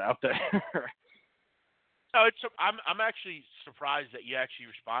dude is out there. No, I'm actually surprised that you actually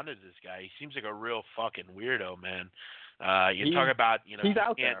responded to this guy. He seems like a real fucking weirdo, man. You talk about he's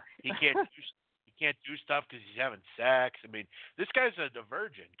out there. He can't do stuff because he's having sex. I mean, this guy's a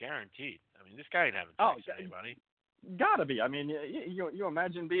virgin, guaranteed. I mean, this guy ain't having sex with anybody. Gotta be. I mean, you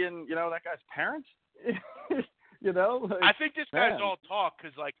imagine being that guy's parents. I think this guy's all talk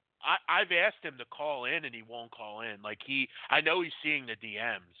because like I've asked him to call in and he won't call in. Like I know he's seeing the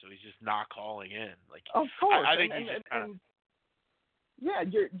DMs, so he's just not calling in. Like of course, I think he's just kind of. Yeah,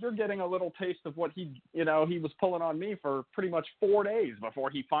 you're getting a little taste of what he was pulling on me for pretty much 4 days before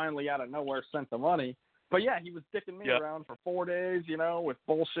he finally out of nowhere sent the money. But yeah, he was dicking me around for 4 days, with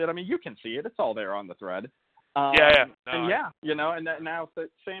bullshit. I mean, you can see it; it's all there on the thread. And now it's the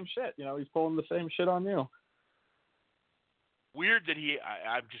same shit. He's pulling the same shit on you. Weird that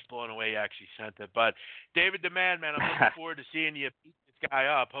I'm just blown away he actually sent it. But DavidDaMan, man, I'm looking forward to seeing you beat this guy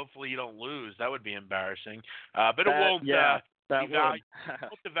up. Hopefully you don't lose. That would be embarrassing. But it won't devalue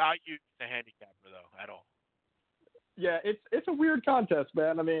the handicapper, though, at all. Yeah, it's a weird contest,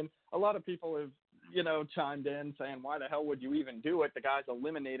 man. I mean, a lot of people have, chimed in saying, why the hell would you even do it? The guy's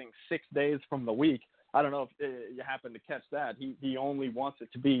eliminating 6 days from the week. I don't know if you happen to catch that. He only wants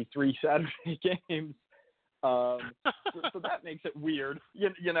it to be 3 Saturday games. So that makes it weird.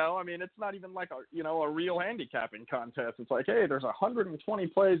 I mean, it's not even like a real handicapping contest. It's like, hey, there's 120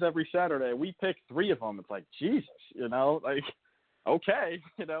 plays every Saturday. We pick 3 of them. It's like, Jesus, like, okay,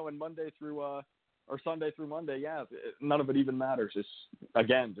 and Monday through or Sunday through Monday, none of it even matters. It's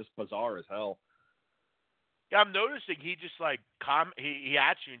again just bizarre as hell. Yeah, I'm noticing he just like he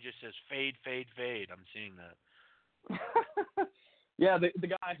at you and just says fade, fade, fade. I'm seeing that. Yeah, the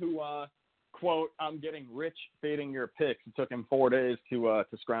guy who. Quote, I'm getting rich fading your picks. It took him 4 days to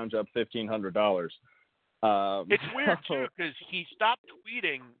scrounge up $1,500. It's weird, too, because he stopped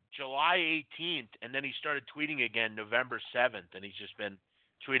tweeting July 18th, and then he started tweeting again November 7th, and he's just been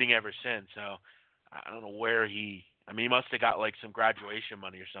tweeting ever since. So I don't know where he must have got, like, some graduation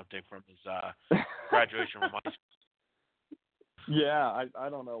money or something from his graduation from high school. Yeah, I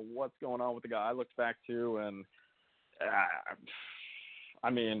don't know what's going on with the guy. I looked back, too, and,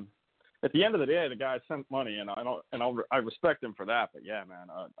 at the end of the day, the guy sent money, and I respect him for that. But yeah, man,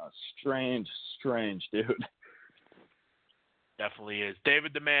 a strange dude. Definitely is.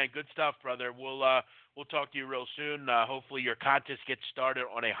 DavidDaMan, good stuff, brother. We'll talk to you real soon. Hopefully your contest gets started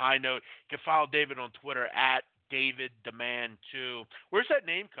on a high note. You can follow David on Twitter at DavidDaMan2. Where's that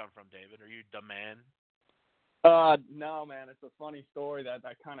name come from, David? Are you DaMan? No, man. It's a funny story that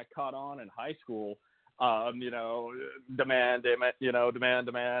kind of caught on in high school. Demand, and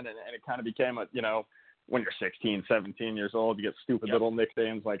it kind of became when you're 16, 17 years old, you get stupid little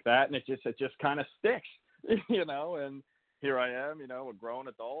nicknames like that, and it just kind of sticks, and here I am, a grown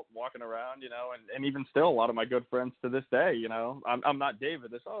adult walking around, and even still, a lot of my good friends to this day, I'm not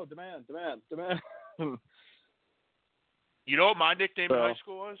David. Demand. You know what my nickname in high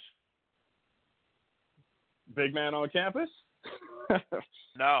school was? Big man on campus?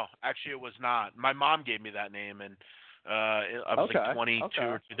 No, actually, it was not. My mom gave me that name, and I was like 22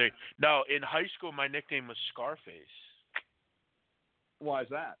 or 23. No, in high school, my nickname was Scarface. Why is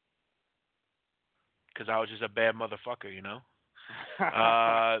that? Because I was just a bad motherfucker, you know.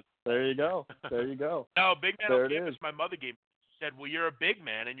 There you go. There you go. No, big man there on campus. My mother said, "Well, you're a big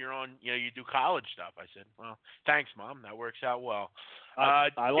man, and you're on. You do college stuff." I said, "Well, thanks, Mom. That works out well." I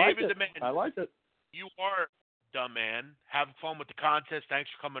like David it. DaMan, I like it. You are dumb man. Have fun with the contest. Thanks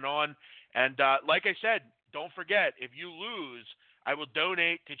for coming on. And like I said, don't forget, if you lose, I will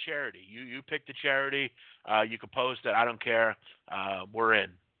donate to charity. You pick the charity. You can post it. I don't care. We're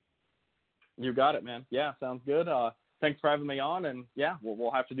in. You got it, man. Yeah, sounds good. Thanks for having me on, and yeah,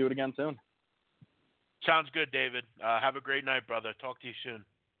 we'll have to do it again soon. Sounds good, David. Have a great night, brother. Talk to you soon.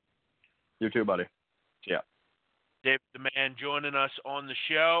 You too, buddy. Yeah. DavidDaMan joining us on the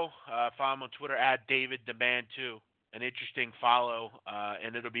show. Follow him on Twitter at DavidDaMan2. An interesting follow,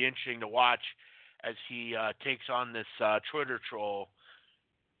 and it'll be interesting to watch as he takes on this Twitter troll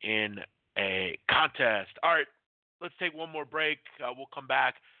in a contest. All right, let's take one more break. We'll come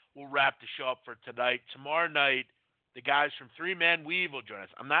back. We'll wrap the show up for tonight. Tomorrow night, the guys from Three Man Weave will join us.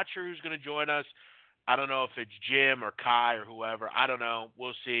 I'm not sure who's going to join us. I don't know if it's Jim or Kai or whoever. I don't know.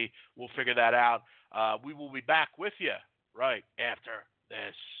 We'll see. We'll figure that out. We will be back with you right after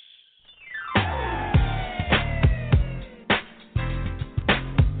this.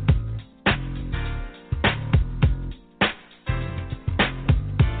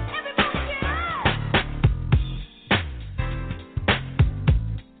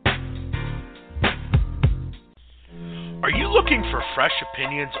 Are you looking for fresh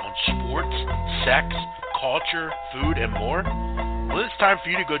opinions on sports, sex, culture, food, and more? Well, it's time for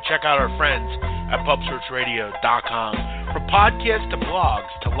you to go check out our friends at PubSearchRadio.com. From podcasts to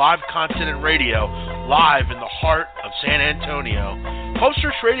blogs to live content and radio, live in the heart of San Antonio,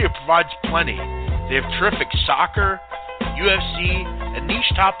 PubSearch Radio provides plenty. They have terrific soccer, UFC, and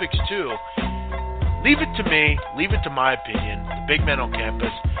niche topics too. Leave it to me, leave it to my opinion, the big man on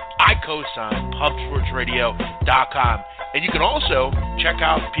campus. I co-sign PubSportsRadio.com. And you can also check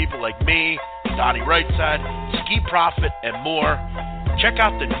out people like me, Donnie Rightside, Ski Prophet, and more. Check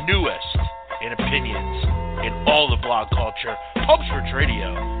out the newest in opinions in all the blog culture,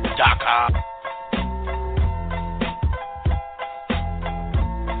 PubSportsRadio.com.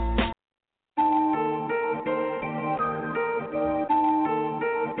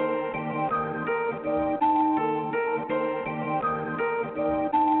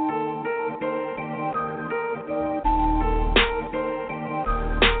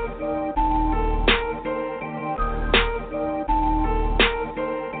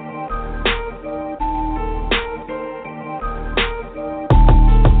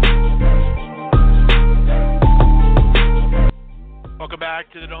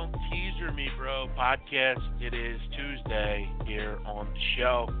 Back to the Don't Teaser Me Bro podcast. It is Tuesday here on the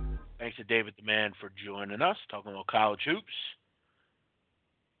show. Thanks to DavidDaMan for joining us, talking about college hoops.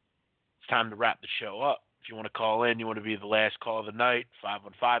 It's time to wrap the show up. If you want to call in, you want to be the last call of the night,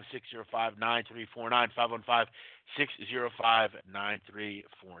 515-605-9349,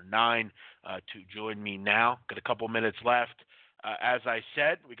 515-605-9349 to join me now. Got a couple minutes left. As I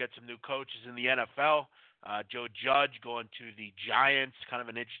said, we got some new coaches in the NFL. Joe Judge going to the Giants, kind of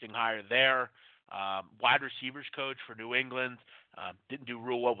an interesting hire there. Wide receivers coach for New England. Didn't do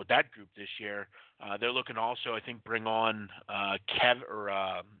real well with that group this year. They're looking to also, I think, bring on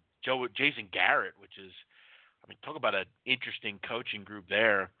Jason Garrett, which is, I mean, talk about an interesting coaching group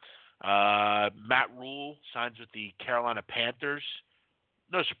there. Matt Rule signs with the Carolina Panthers.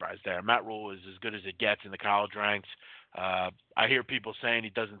 No surprise there. Matt Rule is as good as it gets in the college ranks. I hear people saying he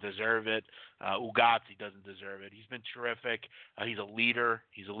doesn't deserve it. Ugatti doesn't deserve it. He's been terrific. He's a leader.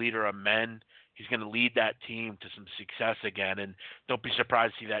 He's a leader of men. He's going to lead that team to some success again. And don't be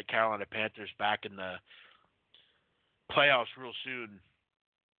surprised to see that Carolina Panthers back in the playoffs real soon.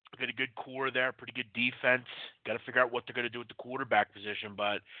 Got a good core there, pretty good defense. Got to figure out what they're going to do with the quarterback position.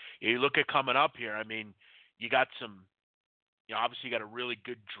 But you look at coming up here, I mean, you got some, obviously you got a really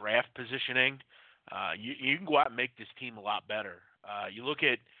good draft positioning. You can go out and make this team a lot better. You look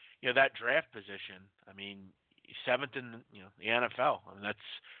at that draft position. I mean, 7th in the NFL. I mean, that's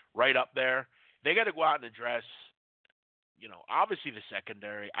right up there. They got to go out and address obviously the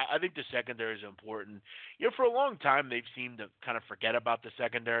secondary. I think the secondary is important. For a long time they've seemed to kind of forget about the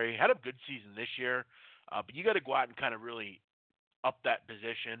secondary. Had a good season this year, but you got to go out and kind of really up that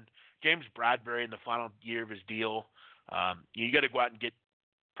position. James Bradbury in the final year of his deal. You got to go out and get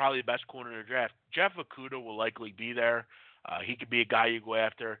probably the best corner in the draft. Jeff Okudah will likely be there. He could be a guy you go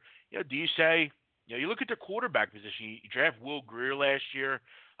after. Do you say You look at their quarterback position. You draft Will Grier last year.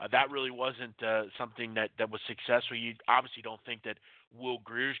 That really wasn't something that was successful. You obviously don't think that Will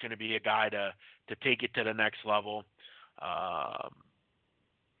Grier is going to be a guy to take it to the next level.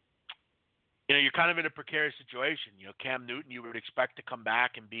 You're kind of in a precarious situation. Cam Newton, you would expect to come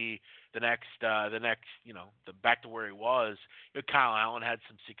back and be the next, back to where he was. Kyle Allen had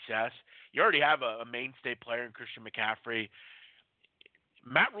some success. You already have a mainstay player in Christian McCaffrey.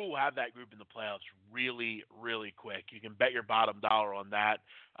 Matt Rule will have that group in the playoffs really, really quick. You can bet your bottom dollar on that.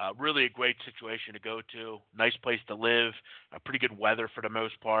 Really a great situation to go to. Nice place to live. Pretty good weather for the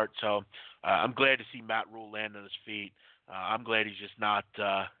most part. So I'm glad to see Matt Rule land on his feet. I'm glad he's just not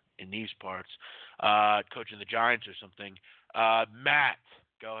in these parts, coaching the Giants or something. Matt,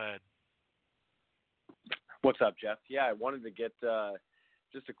 go ahead. What's up, Jeff? Yeah, I wanted to get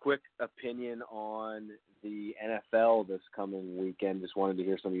just a quick opinion on the NFL this coming weekend. Just wanted to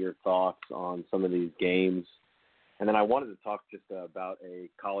hear some of your thoughts on some of these games. And then I wanted to talk just about a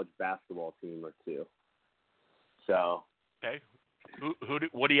college basketball team or two. So, okay.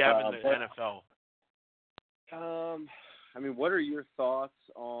 What do you have in the NFL? What are your thoughts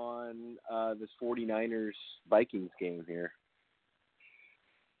on this 49ers-Vikings game here?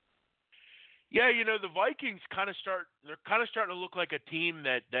 Yeah, the Vikings they're kind of starting to look like a team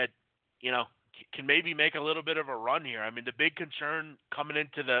that can maybe make a little bit of a run here. The big concern coming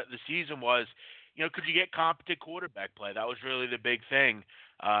into the season was, could you get competent quarterback play? That was really the big thing,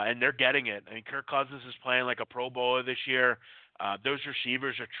 and they're getting it. Kirk Cousins is playing like a Pro Bowler this year. Those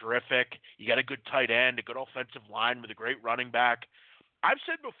receivers are terrific. You got a good tight end, a good offensive line with a great running back. I've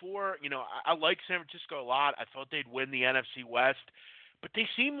said before, I like San Francisco a lot. I thought they'd win the NFC West, but they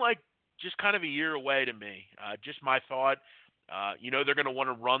seem like just kind of a year away to me. Just my thought. They're going to want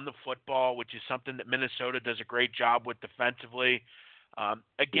to run the football, which is something that Minnesota does a great job with defensively.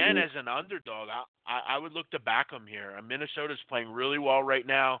 Again, as an underdog, I would look to back them here. Minnesota's playing really well right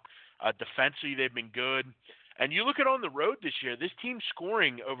now. Defensively, they've been good. And you look at on the road this year, this team's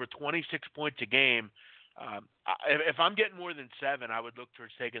scoring over 26 points a game. If I'm getting more than 7, I would look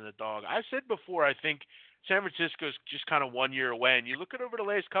towards taking the dog. I said before, I think San Francisco's just kind of 1 year away. And you look at over the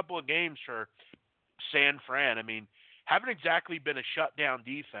last couple of games for San Fran, haven't exactly been a shutdown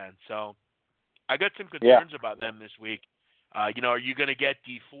defense. So I got some concerns about them this week. Are you going to get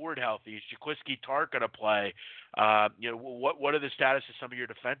D Ford healthy? Is Jaquiski Tartt going to play? What are the status of some of your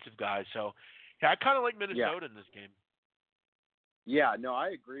defensive guys? So yeah, I kind of like Minnesota in this game. Yeah, no, I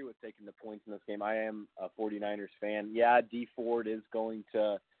agree with taking the points in this game. I am a 49ers fan. Yeah, D Ford is going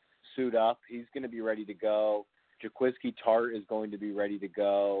to suit up. He's going to be ready to go. Jaquiski Tartt is going to be ready to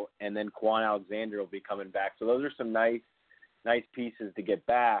go. And then Quan Alexander will be coming back. So those are some nice pieces to get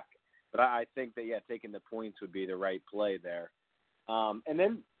back. But I think that, taking the points would be the right play there. And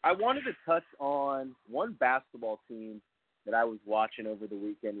then I wanted to touch on one basketball team that I was watching over the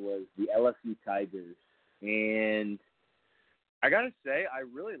weekend was the LSU Tigers. And I got to say, I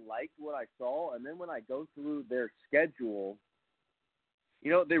really liked what I saw. And then when I go through their schedule,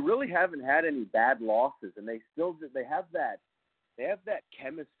 they really haven't had any bad losses. And they have that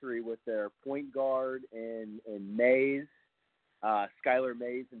chemistry with their point guard and Mays. Skylar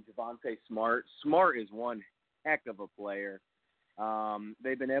Mays and Javonte Smart. Smart is one heck of a player.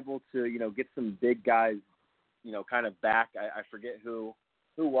 They've been able to, get some big guys, kind of back. I forget who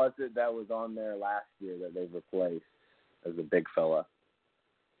was it that was on there last year that they've replaced as a big fella.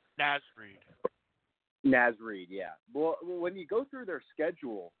 Naz Reid, yeah. Well, when you go through their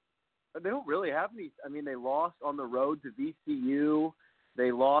schedule, they don't really have any. They lost on the road to VCU.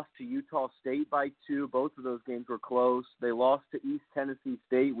 They lost to Utah State by 2. Both of those games were close. They lost to East Tennessee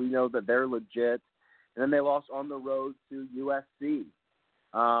State. We know that they're legit. And then they lost on the road to USC.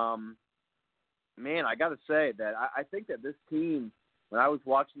 Man, I got to say that I think that this team, when I was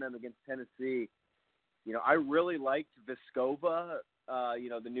watching them against Tennessee, I really liked Vescova,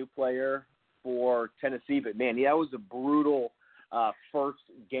 the new player for Tennessee. But, man, that was a brutal first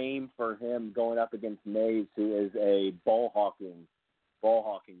game for him going up against Mays, who is a ball hawking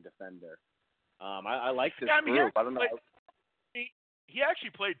defender. I like this group. I don't know. He actually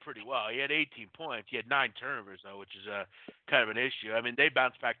played pretty well. He had 18 points. He had 9 turnovers, though, which is kind of an issue. They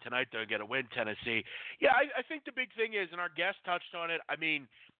bounced back tonight, though, and get a win, Tennessee. Yeah, I think the big thing is, and our guest touched on it,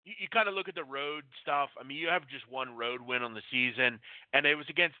 you kind of look at the road stuff. You have just one road win on the season, and it was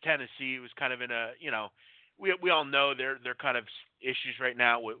against Tennessee. It was kind of in a, we all know their kind of issues right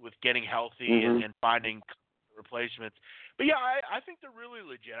now with getting healthy and finding replacements. But, yeah, I think they're really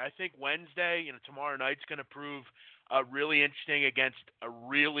legit. I think Wednesday, tomorrow night's going to prove really interesting against a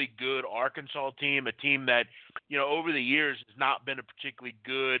really good Arkansas team, a team that, over the years has not been a particularly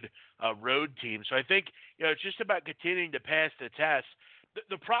good road team. So I think, it's just about continuing to pass the test.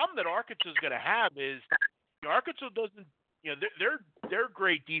 The problem that Arkansas is going to have is Arkansas doesn't, their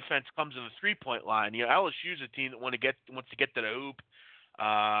great defense comes in the 3-point line. LSU's a team that wants to get to the hoop.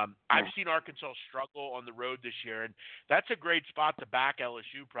 I've seen Arkansas struggle on the road this year, and that's a great spot to back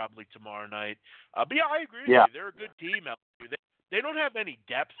LSU probably tomorrow night. But yeah, I agree with you. They're a good team, LSU. They don't have any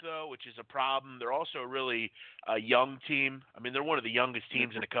depth, though, which is a problem. They're also a really young team. I mean, they're one of the youngest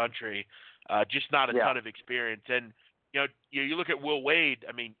teams in the country, just not a ton of experience. And, you look at Will Wade.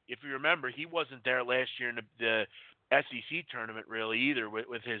 I mean, if you remember, he wasn't there last year in the SEC tournament really either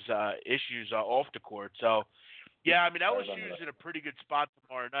with his issues off the court. So, yeah, I mean, LSU is in a pretty good spot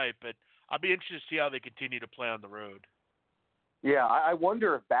tomorrow night, but I'll be interested to see how they continue to play on the road. Yeah, I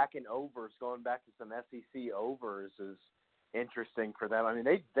wonder if backing overs, going back to some SEC overs, is interesting for them. I mean,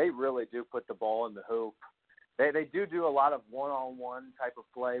 they really do put the ball in the hoop. They do a lot of one-on-one type of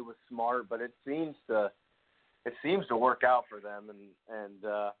play with Smart, but it seems to work out for them. And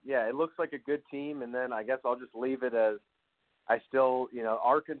it looks like a good team. And then I guess I'll just leave it as I still,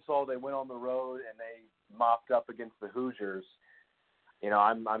 Arkansas, they went on the road and they mopped up against the Hoosiers.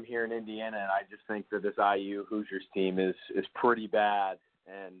 I'm here in Indiana, and I just think that this IU Hoosiers team is pretty bad.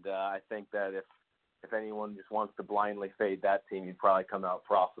 And I think that if anyone just wants to blindly fade that team, you'd probably come out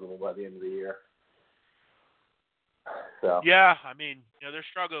profitable by the end of the year. So. Yeah, I mean, they're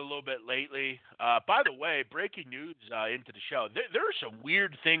struggling a little bit lately. By the way, breaking news into the show. There are some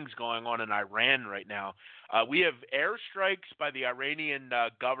weird things going on in Iran right now. We have airstrikes by the Iranian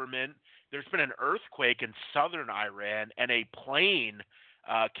government. There's been an earthquake in southern Iran, and a plane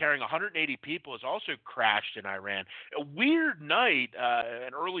carrying 180 people has also crashed in Iran. A weird night,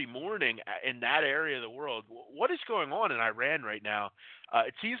 an early morning in that area of the world. What is going on in Iran right now?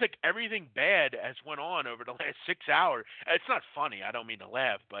 It seems like everything bad has went on over the last 6 hours. It's not funny. I don't mean to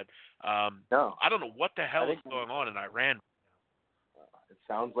laugh, but no. I don't know what the hell is going on in Iran. It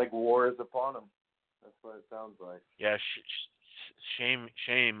sounds like war is upon them. That's what it sounds like. Yeah, shame.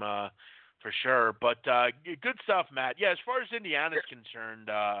 For sure, but good stuff, Matt. Yeah, as far as Indiana's concerned,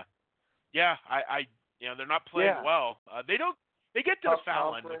 I they're not playing well. They get to the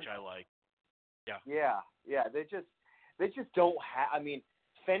foul line, which I like. Yeah. They just don't have. I mean,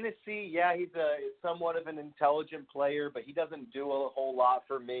 Fennessy, he's somewhat of an intelligent player, but he doesn't do a whole lot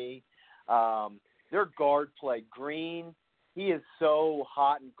for me. Their guard play, Green, he is so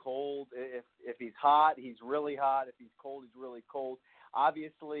hot and cold. If he's hot, he's really hot. If he's cold, he's really cold.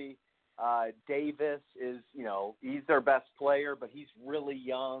 Obviously. Davis is, he's their best player, but he's really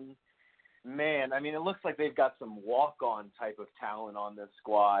young. Man, I mean, it looks like they've got some walk-on type of talent on this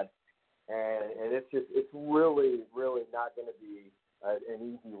squad, and it's really, really not going to be an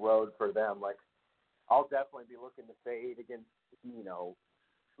easy road for them. Like, I'll definitely be looking to fade against,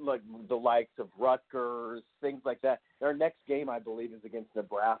 like the likes of Rutgers, things like that. Their next game, I believe, is against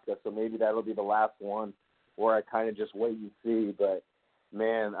Nebraska, so maybe that'll be the last one where I kind of just wait and see, but.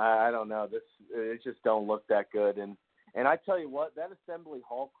 Man, I don't know. It just don't look that good. And I tell you what, that Assembly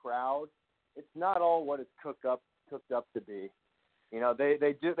Hall crowd, it's not all what it's cooked up to be.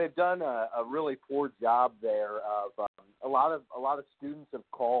 They've done a really poor job there. Of a lot of students have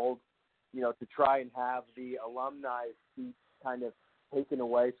called, to try and have the alumni seats kind of taken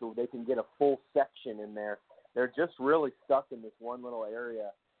away so they can get a full section in there. They're just really stuck in this one little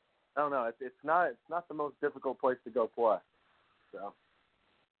area. I don't know. It's not the most difficult place to go play. So.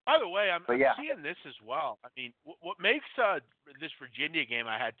 By the way, I'm seeing this as well. I mean, what makes this Virginia game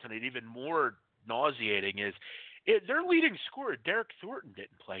I had tonight even more nauseating is their leading scorer, Derek Thornton,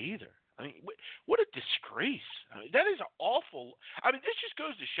 didn't play either. I mean, what a disgrace. I mean, that is awful. I mean, this just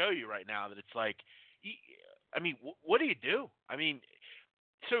goes to show you right now that it's like, I mean, what do you do? I mean,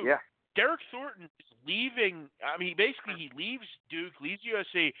 so Derek Thornton is leaving. I mean, basically he leaves Duke, leaves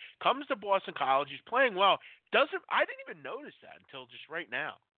USC, comes to Boston College. He's playing well. I didn't even notice that until just right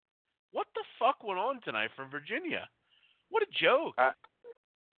now. What the fuck went on tonight from Virginia? What a joke!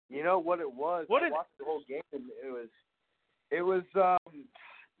 You know what it was? I watched the whole game. It was.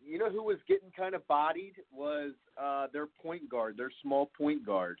 You know who was getting kind of bodied was their point guard, their small point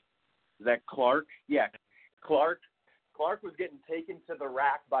guard. Is that Clark? Yeah, Clark. Clark was getting taken to the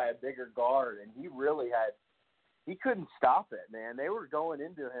rack by a bigger guard, and he couldn't stop it, man. They were going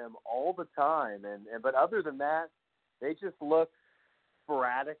into him all the time, but other than that, they just looked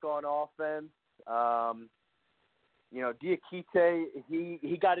sporadic on offense. Diakite,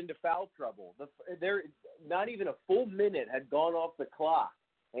 he got into foul trouble. There, not even a full minute had gone off the clock,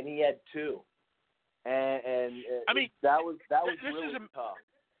 and he had 2. and I mean, that was really tough.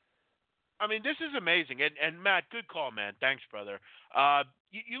 I mean, this is amazing, and Matt, good call, man. Thanks, brother.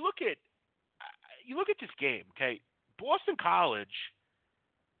 You look at this game, okay? Boston College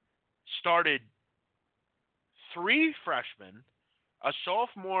started 3 freshmen, a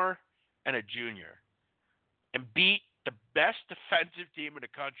sophomore, and a junior, and beat the best defensive team in the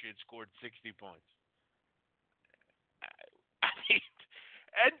country and scored 60 points. I mean,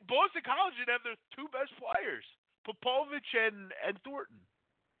 and Boston College didn't have their 2 best players, Popovich and Thornton.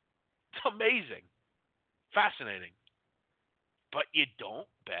 It's amazing. Fascinating. But you don't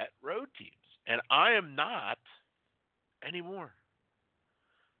bet road teams. And I am not anymore.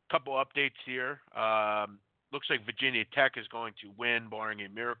 Couple updates here. Looks like Virginia Tech is going to win, barring a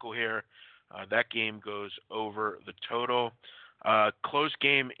miracle here. That game goes over the total. Close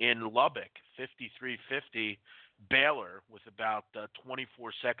game in Lubbock, 53-50. Baylor with about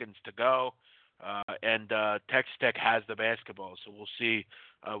 24 seconds to go. And Texas Tech has the basketball, so we'll see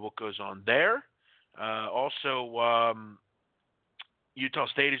what goes on there. Also, Utah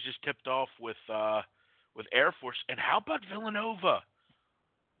State has just tipped off with Air Force. And how about Villanova?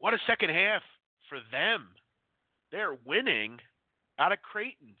 What a second half for them. They're winning out of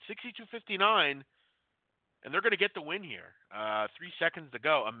Creighton, 62-59, and they're going to get the win here. 3 seconds to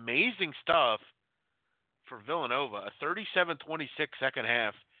go. Amazing stuff for Villanova. A 37-26 second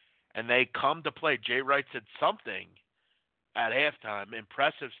half, and they come to play. Jay Wright said something at halftime.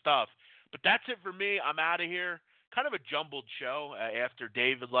 Impressive stuff. But that's it for me. I'm out of here. Kind of a jumbled show after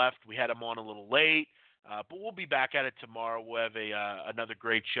David left. We had him on a little late. But we'll be back at it tomorrow. We'll have another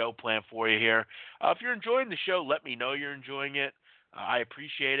great show planned for you here. If you're enjoying the show, let me know you're enjoying it. I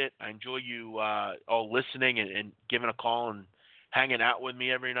appreciate it. I enjoy you all listening and giving a call and hanging out with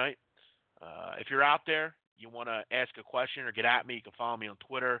me every night. If you're out there, you want to ask a question or get at me, you can follow me on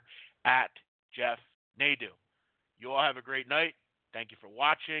Twitter at Jeff Nadeau. You all have a great night. Thank you for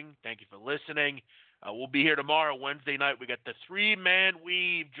watching. Thank you for listening. We'll be here tomorrow, Wednesday night. We got the 3-man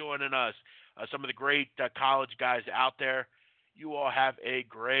weave joining us. Some of the great college guys out there. You all have a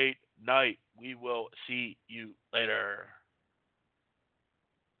great night. We will see you later.